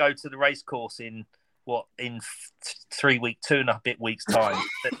 we've got to go to the racecourse in 2.5 weeks time.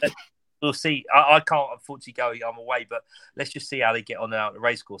 We'll see. I can't unfortunately go. I'm away, but let's just see how they get on out at the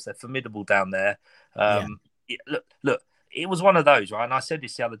racecourse. They're formidable down there. Look. It was one of those, right? And I said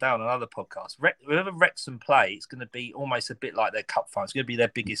this the other day on another podcast. Whenever Wrexham play, it's going to be almost a bit like their cup final. It's going to be their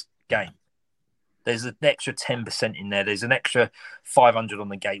biggest game. There's an extra 10% in there. There's an extra 500 on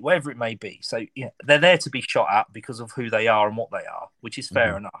the gate, whatever it may be. So they're there to be shot at because of who they are and what they are, which is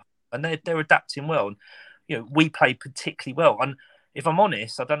fair enough. And they're adapting well. And we play particularly well. And if I'm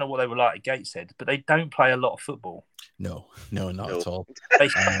honest, I don't know what they were like at Gateshead, but they don't play a lot of football. No, not at all. They,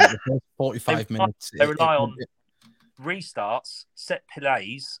 45 minutes. They rely on restarts, set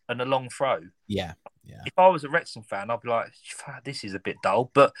plays, and a long throw. Yeah. If I was a Wrexham fan, I'd be like, this is a bit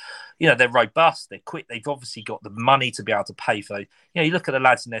dull. But, they're robust. They're quick. They've obviously got the money to be able to pay for. You look at the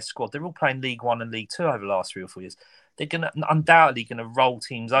lads in their squad. They're all playing League One and League Two over the last 3 or 4 years. They're undoubtedly going to roll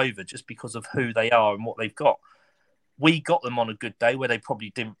teams over just because of who they are and what they've got. We got them on a good day where they probably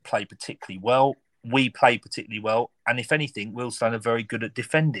didn't play particularly well. We played particularly well. And if anything, Wealdstone are very good at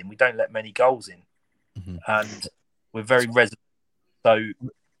defending. We don't let many goals in. And we're very resilient. So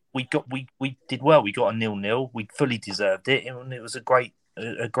we did well. We got a 0-0. We fully deserved it, and it was a great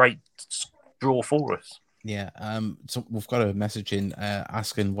draw for us. Yeah. So we've got a message in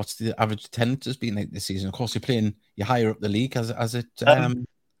asking what's the average attendance has been like this season. Of course, you're higher up the league. Has it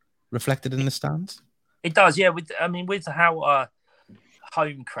reflected in the stands? It does, yeah. With how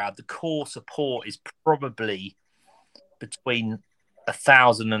home crowd, the core support is probably between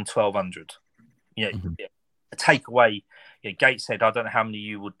 1,000 and 1,200. A takeaway. Gateshead, I don't know how many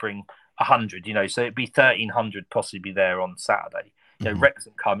you would bring 100. So it'd be 1,300 possibly there on Saturday.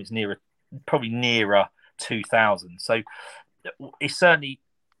 Wrexham come, it's probably nearer 2,000. So it's certainly.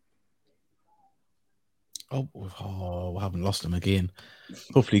 Oh, we haven't lost him again.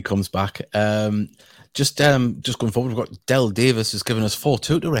 Hopefully he comes back. Just going forward, we've got Del Davis has given us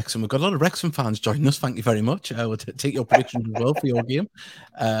 4-2 to Wrexham. We've got a lot of Wrexham fans joining us. Thank you very much. We'll take your predictions as well for your game.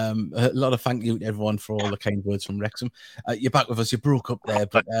 A lot of thank you to everyone for all the kind words from Wrexham. You're back with us. You broke up there,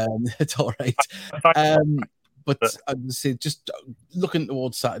 but it's all right. But I would say, just looking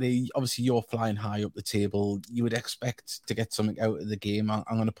towards Saturday, obviously you're flying high up the table. You would expect to get something out of the game. I'm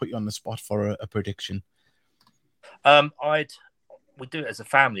going to put you on the spot for a prediction. We do it as a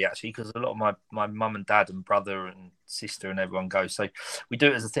family actually, because a lot of my mum and dad and brother and sister and everyone goes. So we do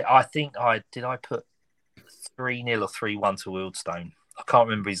it as a thing. I think I put 3-0 or 3-1 to Wealdstone. I can't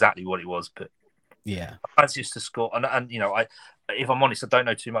remember exactly what it was, but yeah, I fancy us to score. And if I'm honest, I don't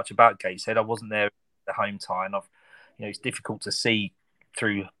know too much about Gateshead. I wasn't there at the home tie, and it's difficult to see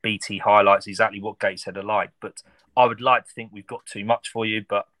through BT highlights exactly what Gateshead are like. But I would like to think we've got too much for you,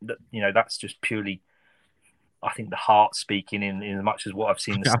 but that's just purely, I think, the heart speaking in as much as what I've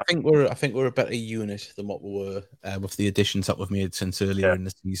seen. I think we're a better unit than what we were with the additions that we've made since earlier in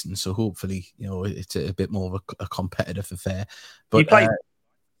the season. So hopefully, it's a bit more of a competitive affair. But we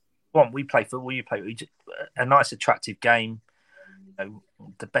play football. You play a nice, attractive game.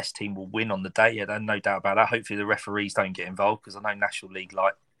 The best team will win on the day. Yeah, no doubt about that. Hopefully, the referees don't get involved, because I know National League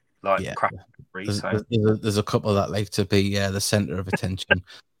like crap referees. There's a couple that like to be the centre of attention.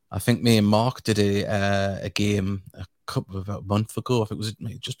 I think me and Mark did a game about a month ago. I think it was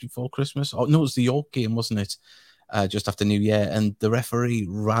just before Christmas. Oh no, it was the York game, wasn't it? Just after New Year, and the referee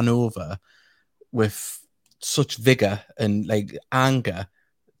ran over with such vigor and anger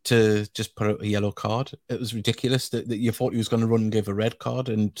to just put out a yellow card. It was ridiculous that you thought he was going to run and give a red card,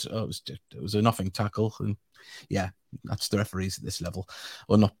 and it was a nothing tackle. And yeah, that's the referees at this level.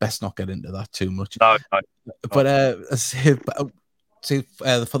 Well, best not get into that too much. No. But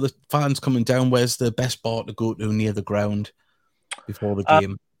for the fans coming down, where's the best bar to go to near the ground before the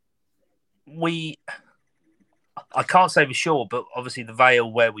game? I can't say for sure, but obviously the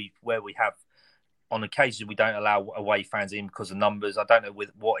Vale, where we have, on occasion we don't allow away fans in because of numbers. I don't know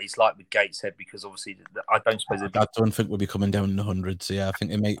what it's like with Gateshead, because obviously I don't suppose. I don't think we'll be coming down in the hundreds. So yeah, I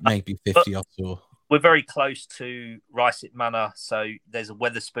think it may be 50 or so. We're very close to Rycett Manor, so there's a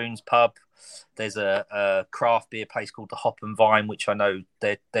Wetherspoons pub. There's a craft beer place called the Hop and Vine, which I know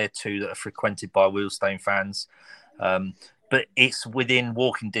they're two that are frequented by Wealdstone fans. But it's within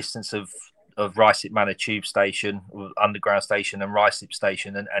walking distance of Rycett Manor Tube Station, Underground Station, and Rycett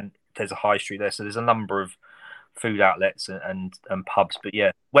Station, and there's a high street there. So there's a number of food outlets and pubs. But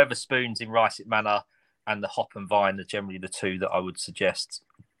yeah, Wetherspoons in Rycett Manor and the Hop and Vine are generally the two that I would suggest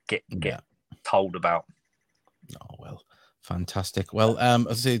get told about. Oh, well, fantastic. Well,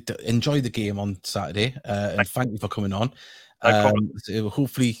 as I say, enjoy the game on Saturday, and thank you for coming on. So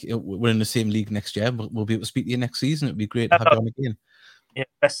hopefully we're in the same league next year. We'll be able to speak to you next season. It'd be great to have you on again. Yeah,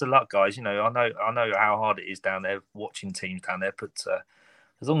 best of luck, guys. I know how hard it is down there watching teams down there, but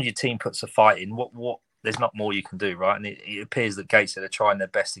as long as your team puts a fight in, what there's not more you can do, right? And it appears that Gateshead are trying their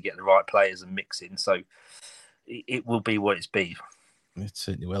best to get the right players and mix in, so it will be what it's be. It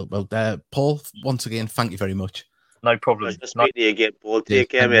certainly will. Well, Paul, once again, thank you very much. No problem. Nice to speak to you again, Paul. Take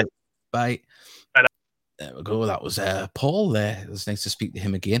care, mate. Bye. There we go. That was Paul there. It was nice to speak to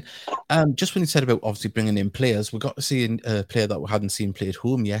him again. Just when he said about obviously bringing in players, we got to see a player that we hadn't seen play at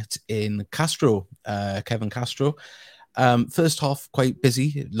home yet in Castro, Kevin Castro. First half, quite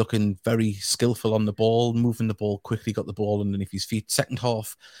busy, looking very skillful on the ball, moving the ball quickly, got the ball underneath his feet. Second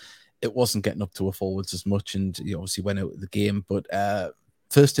half, it wasn't getting up to a forwards as much, and he obviously went out of the game. But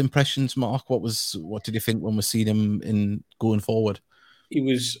first impressions, Mark, what did you think when we seen him in going forward? He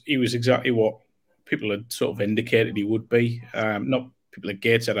was exactly what people had sort of indicated he would be. Not people at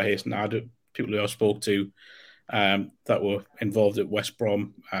Gateshead, I hasten to add, people who I spoke to that were involved at West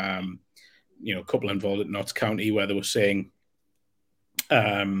Brom, a couple involved at Notts County, where they were saying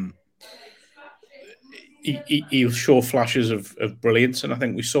he'll show flashes of brilliance. And I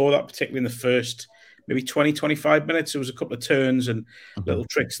think we saw that particularly in the first maybe 20, 25 minutes. There was a couple of turns and little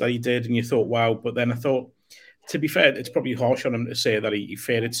tricks that he did, and you thought, wow. But then I thought, to be fair, it's probably harsh on him to say that he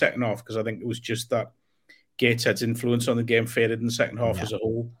faded second half, because I think it was just that Gateshead's influence on the game faded in the second half as a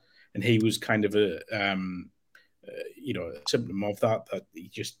whole, and he was kind of a symptom of that he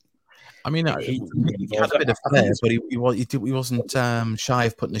just. I mean, he had a bit of flair, but he wasn't shy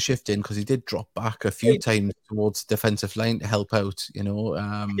of putting the shift in, because he did drop back a few times towards the defensive line to help out, So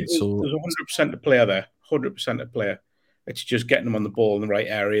there's 100% a player there, 100% a player. It's just getting him on the ball in the right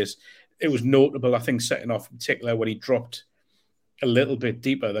areas. It was notable, I think, setting off in particular when he dropped a little bit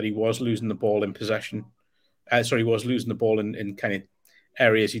deeper, that he was losing the ball in possession. He was losing the ball in kind of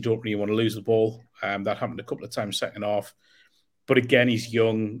areas you don't really want to lose the ball. That happened a couple of times second half. But again, he's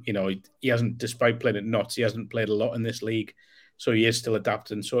young. He hasn't, despite playing at Notts, he hasn't played a lot in this league. So he is still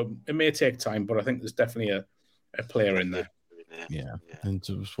adapting. So it may take time, but I think there's definitely a player in there. Yeah. And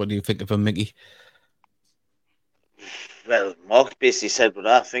what do you think of him, Mickey? Well, Mark basically said what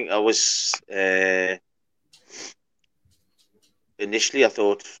I think. I was initially, I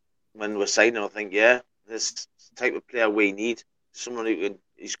thought when we're signing, I think, this type of player we need. Someone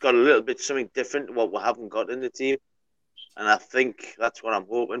he's got a little bit something different to what we haven't got in the team. And I think that's what I'm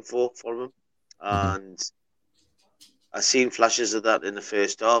hoping for him. And I've seen flashes of that in the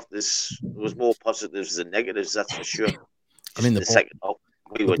first half. There was more positives than negatives, that's for sure. I mean, the second half,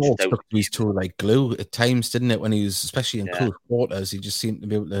 we were just stuck to his toe like glue at times, didn't it? When he was, especially in close quarters, he just seemed to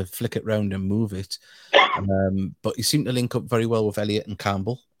be able to flick it round and move it. But he seemed to link up very well with Elliott and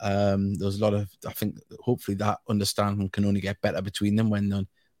Campbell. There was a lot of, I think, hopefully that understanding can only get better between them when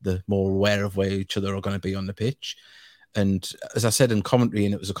they're more aware of where each other are going to be on the pitch. And as I said in commentary,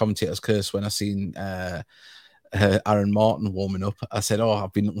 and it was a commentator's curse when I seen Aaron Martin warming up, I said,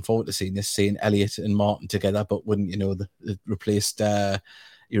 I've been looking forward to seeing Elliott and Martin together, but wouldn't you replaced Danny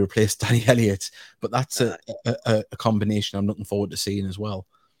Elliott. But that's a combination I'm looking forward to seeing as well.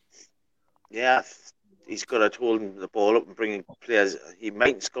 Yeah, he's got to hold the ball up and bring players. He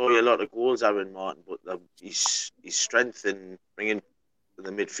might score a lot of goals, Aaron Martin, but his strength in bringing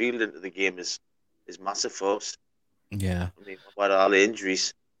the midfield into the game is massive for us. Yeah. I mean, about all the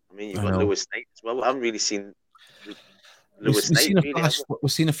injuries. I mean, you've got Lewis Knight as well. I haven't really seen Lewis Knight.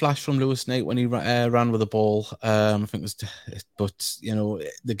 We've seen a flash from Lewis Knight when he ran with the ball. I think it was, but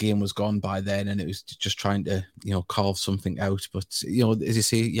the game was gone by then, and it was just trying to carve something out. But as you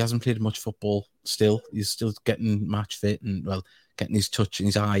say, he hasn't played much football still. He's still getting match fit and getting his touch and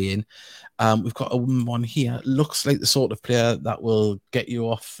his eye in. We've got a one here. Looks like the sort of player that will get you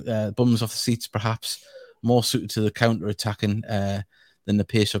off bums off the seats, perhaps. More suited to the counter-attacking than the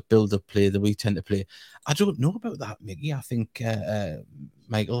pace of build-up play that we tend to play. I don't know about that, Mickey. I think,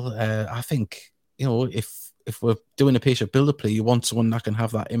 Michael, I think, if we're doing a pace of build-up play, you want someone that can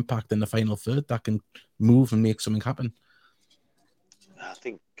have that impact in the final third, that can move and make something happen. I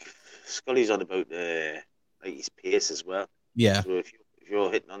think Scully's on about his pace as well. Yeah. So if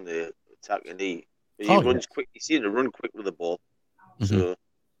you're hitting on the attack and he runs quick, you see him to run quick with the ball. Mm-hmm. So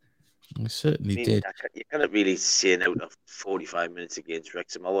I certainly did. You cannot really say out of 45 minutes against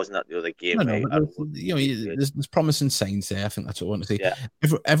Wrexham. I wasn't at the other game. There's promising signs there. I think that's what I want to see. Yeah.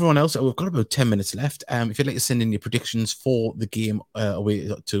 Everyone else, we've got about 10 minutes left. If you'd like to send in your predictions for the game away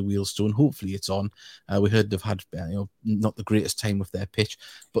to Wealdstone, hopefully it's on. We heard they've had not the greatest time with their pitch,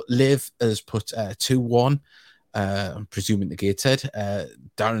 but Liv has put 2-1. I'm presuming the Gateshead.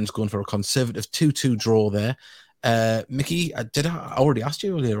 Darren's going for a conservative 2-2 draw there. Mickey, I already asked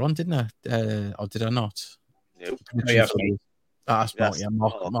you earlier on, didn't I? Or did I not? Nope. Yes, that's Mark. Yeah,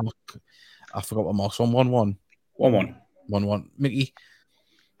 Mark. I forgot what Mark's on. 1-1. 1-1. Mickey?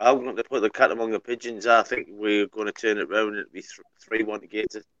 I'm going to put the cat among the pigeons. I think we're going to turn it round and it'll be 3-1 to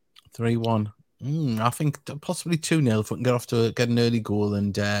Gateshead. 3-1. I think possibly 2-0 if we can get an early goal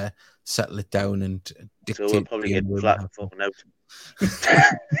and settle it down and dictate. So we'll probably get flat and falling out.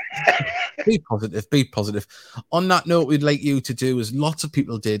 Be positive. On that note, we'd like you to do as lots of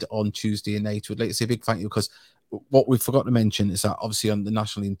people did on Tuesday night. We'd like to say a big thank you, because what we forgot to mention is that obviously on the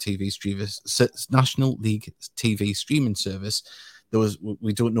National League TV streaming service,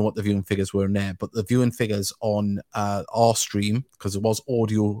 we don't know what the viewing figures were in there, but the viewing figures on our stream, because there was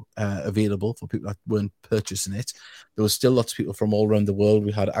audio available for people that weren't purchasing it, there was still lots of people from all around the world.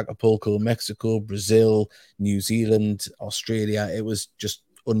 We had Acapulco, Mexico, Brazil, New Zealand, Australia. It was just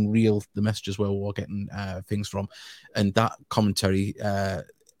unreal, the messages where we were getting things from. And that commentary,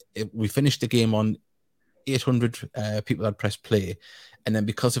 we finished the game on 800 people had pressed play. And then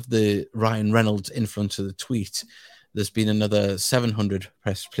because of the Ryan Reynolds influence of the tweet, there's been another 700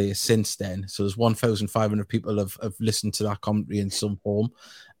 press play since then. So there's 1,500 people have listened to that commentary in some form.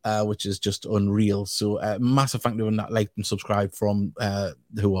 which is just unreal. So massive thank you on that, like and subscribe from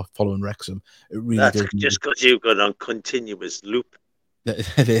who are following Wrexham. It really That's does. just because you've got on continuous loop.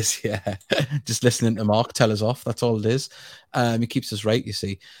 It is, yeah. Just listening to Mark tell us off. That's all it is. He keeps us right, you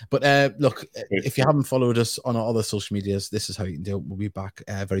see. But look, if you haven't followed us on our other social medias, this is how you can do it. We'll be back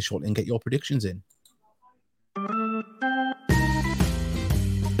very shortly and get your predictions in.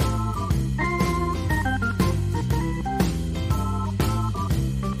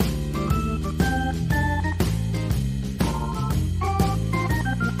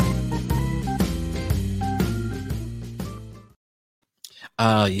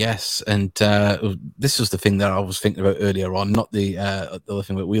 Yes, and this was the thing that I was thinking about earlier on, not the other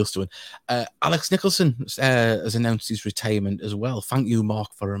thing that Wheel's doing. Alex Nicholson has announced his retirement as well. Thank you,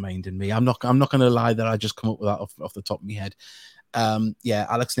 Mark, for reminding me. I'm not going to lie that I just come up with that off the top of my head. Yeah,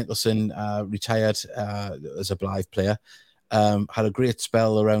 Alex Nicholson retired as a Blythe player. Had a great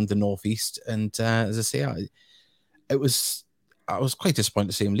spell around the northeast, and as I say, I was quite disappointed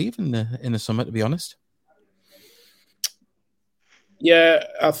to see him leave in the summer, to be honest. Yeah,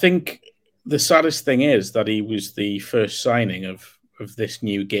 I think the saddest thing is that he was the first signing of this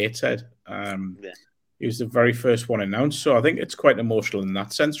new Gateshead. He was the very first one announced, so I think it's quite emotional in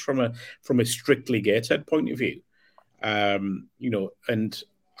that sense from a strictly Gateshead point of view. And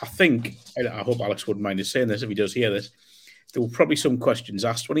I think, I hope Alex wouldn't mind us saying this if he does hear this, there were probably some questions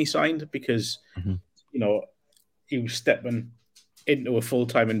asked when he signed because, he was stepping into a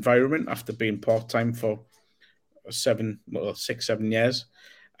full-time environment after being part-time for 6-7 years.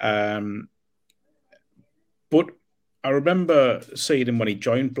 But I remember seeing him when he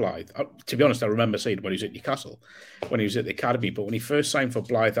joined Blythe. To be honest, I remember seeing him when he was at Newcastle, when he was at the academy. But when he first signed for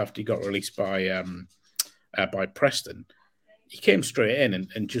Blythe after he got released by Preston, he came straight in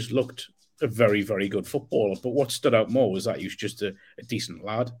and just looked a very, very good footballer. But what stood out more was that he was just a decent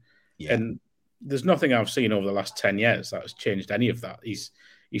lad. Yeah. And there's nothing I've seen over the last 10 years that has changed any of that. He's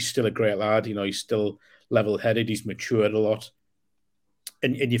still a great lad. He's still level-headed. He's matured a lot.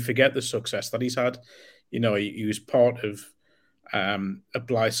 And you forget the success that he's had. He was part of a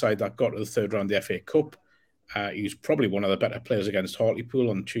Blythe side that got to the third round of the FA Cup. He was probably one of the better players against Hartlepool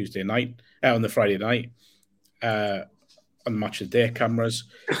on the Friday night, on Match of the Day cameras.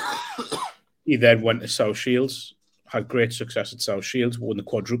 He then went to South Shields, had great success at South Shields, won the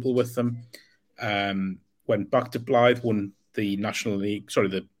quadruple with them. Went back to Blythe, won the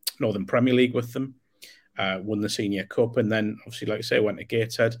the Northern Premier League with them. Won the Senior Cup, and then obviously, like I say, went to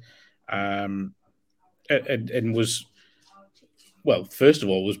Gateshead, and was, well, first of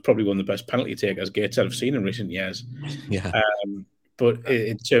all, was probably one of the best penalty takers Gateshead have seen in recent years. Yeah. But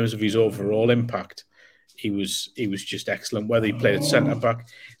in terms of his overall impact, he was just excellent. Whether he played at centre back,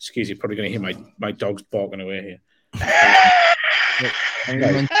 excuse me, probably going to hear my dogs barking away here. I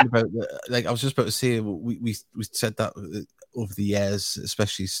mentioned about I was just about to say, we said that over the years,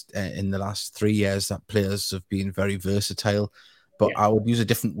 especially in the last 3 years, that players have been very versatile. But I would use a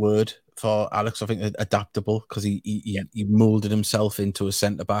different word for Alex. I think adaptable, because he molded himself into a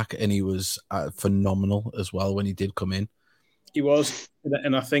centre back, and he was phenomenal as well when he did come in. He was,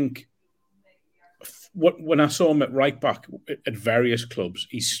 and I think when I saw him at right back at various clubs,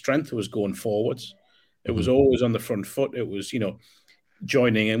 his strength was going forwards. It was always on the front foot. It was,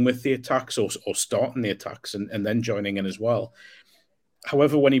 joining in with the attacks or starting the attacks and then joining in as well.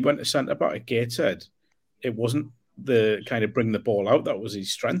 However, when he went to centre-back at Gateshead, it wasn't the kind of bring the ball out that was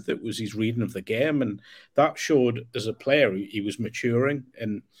his strength. It was his reading of the game, and that showed as a player he was maturing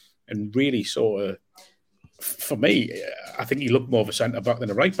and really sort of, for me, I think he looked more of a centre-back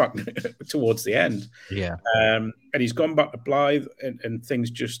than a right-back towards the end. Yeah. And he's gone back to Blythe, and things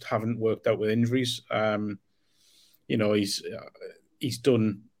just haven't worked out with injuries. He's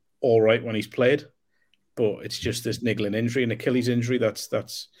done all right when he's played, but it's just this niggling injury, an Achilles injury that's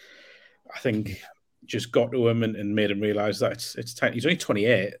I think just got to him and made him realise that it's time. He's only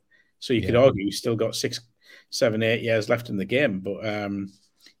 28, so you could argue he's still got 6, 7, 8 years left in the game. But when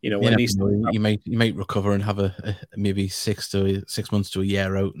you might recover and have a maybe 6 months to a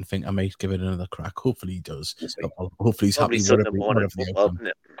year out and think I might give it another crack. Hopefully he does. Hopefully he's happy.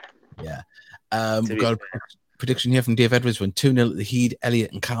 Yeah. We've got a prediction here from Dave Edwards: when 2-0 at the Heed,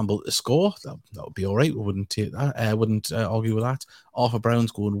 Elliott and Campbell to score. That would be all right. We wouldn't take that. Wouldn't argue with that. Arthur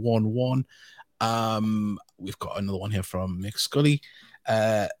Brown's going 1-1. We've got another one here from Mick Scully.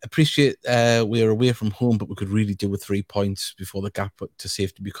 Appreciate we are away from home, but we could really do with 3 points before the gap to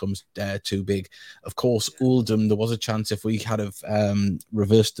safety becomes too big. Of course, Oldham, there was a chance if we had have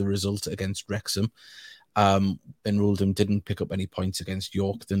reversed the result against Wrexham. and Oldham didn't pick up any points against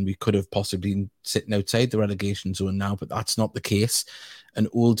York, then we could have possibly been sitting outside the relegation zone now, but that's not the case. And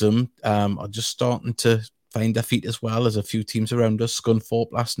Oldham are just starting to find their feet as well as a few teams around us.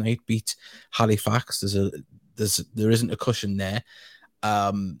 Scunthorpe last night beat Halifax. There isn't a cushion there.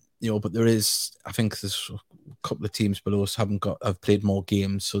 But there is, I think there's a couple of teams below us have played more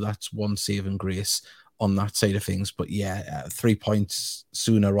games, so that's one saving grace on that side of things. But 3 points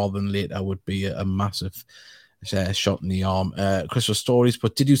sooner rather than later would be a massive shot in the arm. Christmas stories,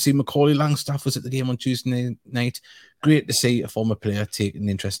 but did you see Macaulay Langstaff was at the game on Tuesday night? Great to see a former player taking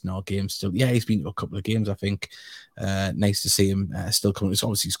interest in our game still. Yeah, he's been to a couple of games, I think. Nice to see him still coming.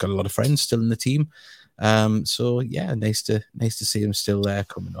 Obviously, he's got a lot of friends still in the team. Nice to see him still there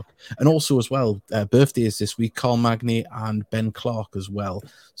coming up. And also as well, birthdays this week, Carl Magny and Ben Clark as well.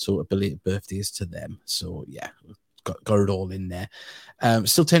 So a belated birthdays to them. So yeah, got it all in there.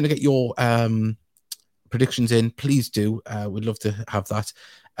 Still time to get your predictions in. Please do. We'd love to have that.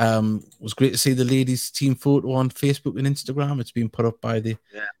 It was great to see the ladies team photo on Facebook and Instagram. It's been put up by the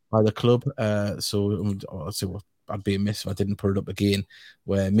club. So I'll see what. I'd be amiss if I didn't put it up again,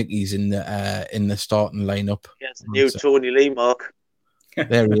 where Mickey's in the starting lineup. Yes, the new Tony Lee, Mark.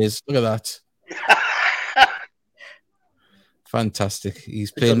 There he is. Look at that. Fantastic.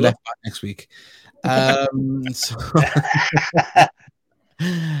 He's playing left back next week. So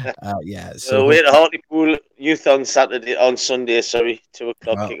we're at Hartlepool Youth on Sunday, 2:00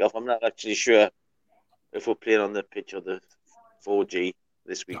 kickoff. I'm not actually sure if we're playing on the pitch or the 4G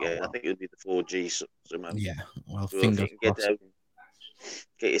this weekend. I think it'll be the 4G somehow. Yeah, well, so fingers crossed.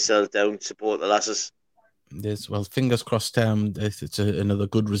 Get yourselves down, support the lasses. Yes, well, fingers crossed. It's another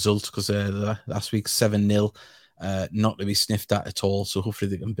good result because last week's 7-0. Not to be sniffed at all, so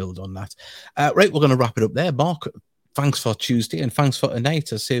hopefully they can build on that. Right, we're going to wrap it up there. Mark, thanks for Tuesday and thanks for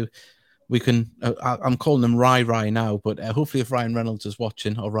tonight. I say we can. I'm calling him Rai now, but hopefully if Ryan Reynolds is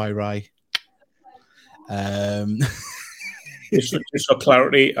watching, or Rai. Just for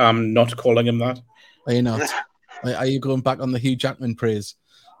clarity, I'm not calling him that. Are you not? Are you going back on the Hugh Jackman praise?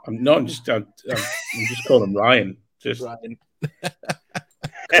 I'm not. I'm just calling him Ryan. Just Ryan,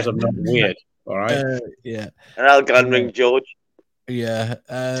 because I'm not weird. All right. Yeah. And I'll go and ring George. Yeah.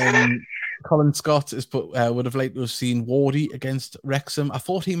 Colin Scott has put would have liked to have seen Wardy against Wrexham. I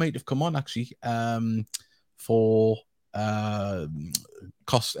thought he might have come on actually for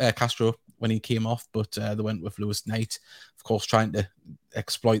Castro when he came off, but they went with Lewis Knight, of course, trying to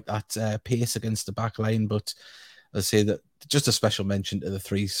exploit that pace against the back line. But I'll say that just a special mention to the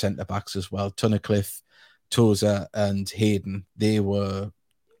three centre backs as well, Tunnicliffe, Tozer, and Hayden. They were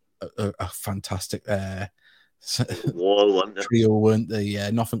a fantastic wall wonder trio, weren't they?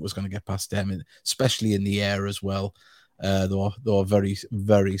 Nothing was going to get past them, especially in the air as well. They were very,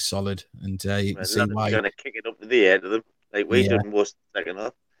 very solid, and you can see why. Going to kick it up to the air to them, like we did most second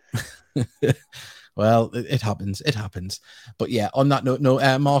half. Well, it happens. But yeah, on that note,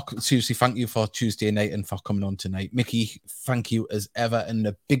 Mark, seriously, thank you for Tuesday night and for coming on tonight. Mickey, thank you as ever, and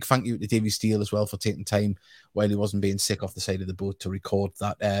a big thank you to Davy Steele as well for taking time while he wasn't being sick off the side of the boat to record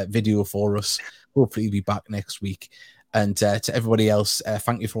that video for us. Hopefully he'll be back next week. And to everybody else,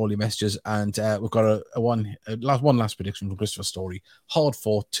 thank you for all your messages. And we've got one last prediction from Christopher Story. Hard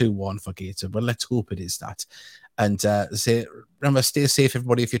fought 2-1 for Gator, but let's hope it is that. And remember, stay safe,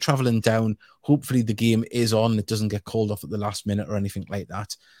 everybody. If you're traveling down, hopefully the game is on. It doesn't get called off at the last minute or anything like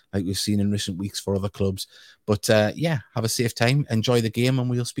that, like we've seen in recent weeks for other clubs. But have a safe time. Enjoy the game, and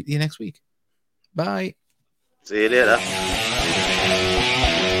we'll speak to you next week. Bye. See you later.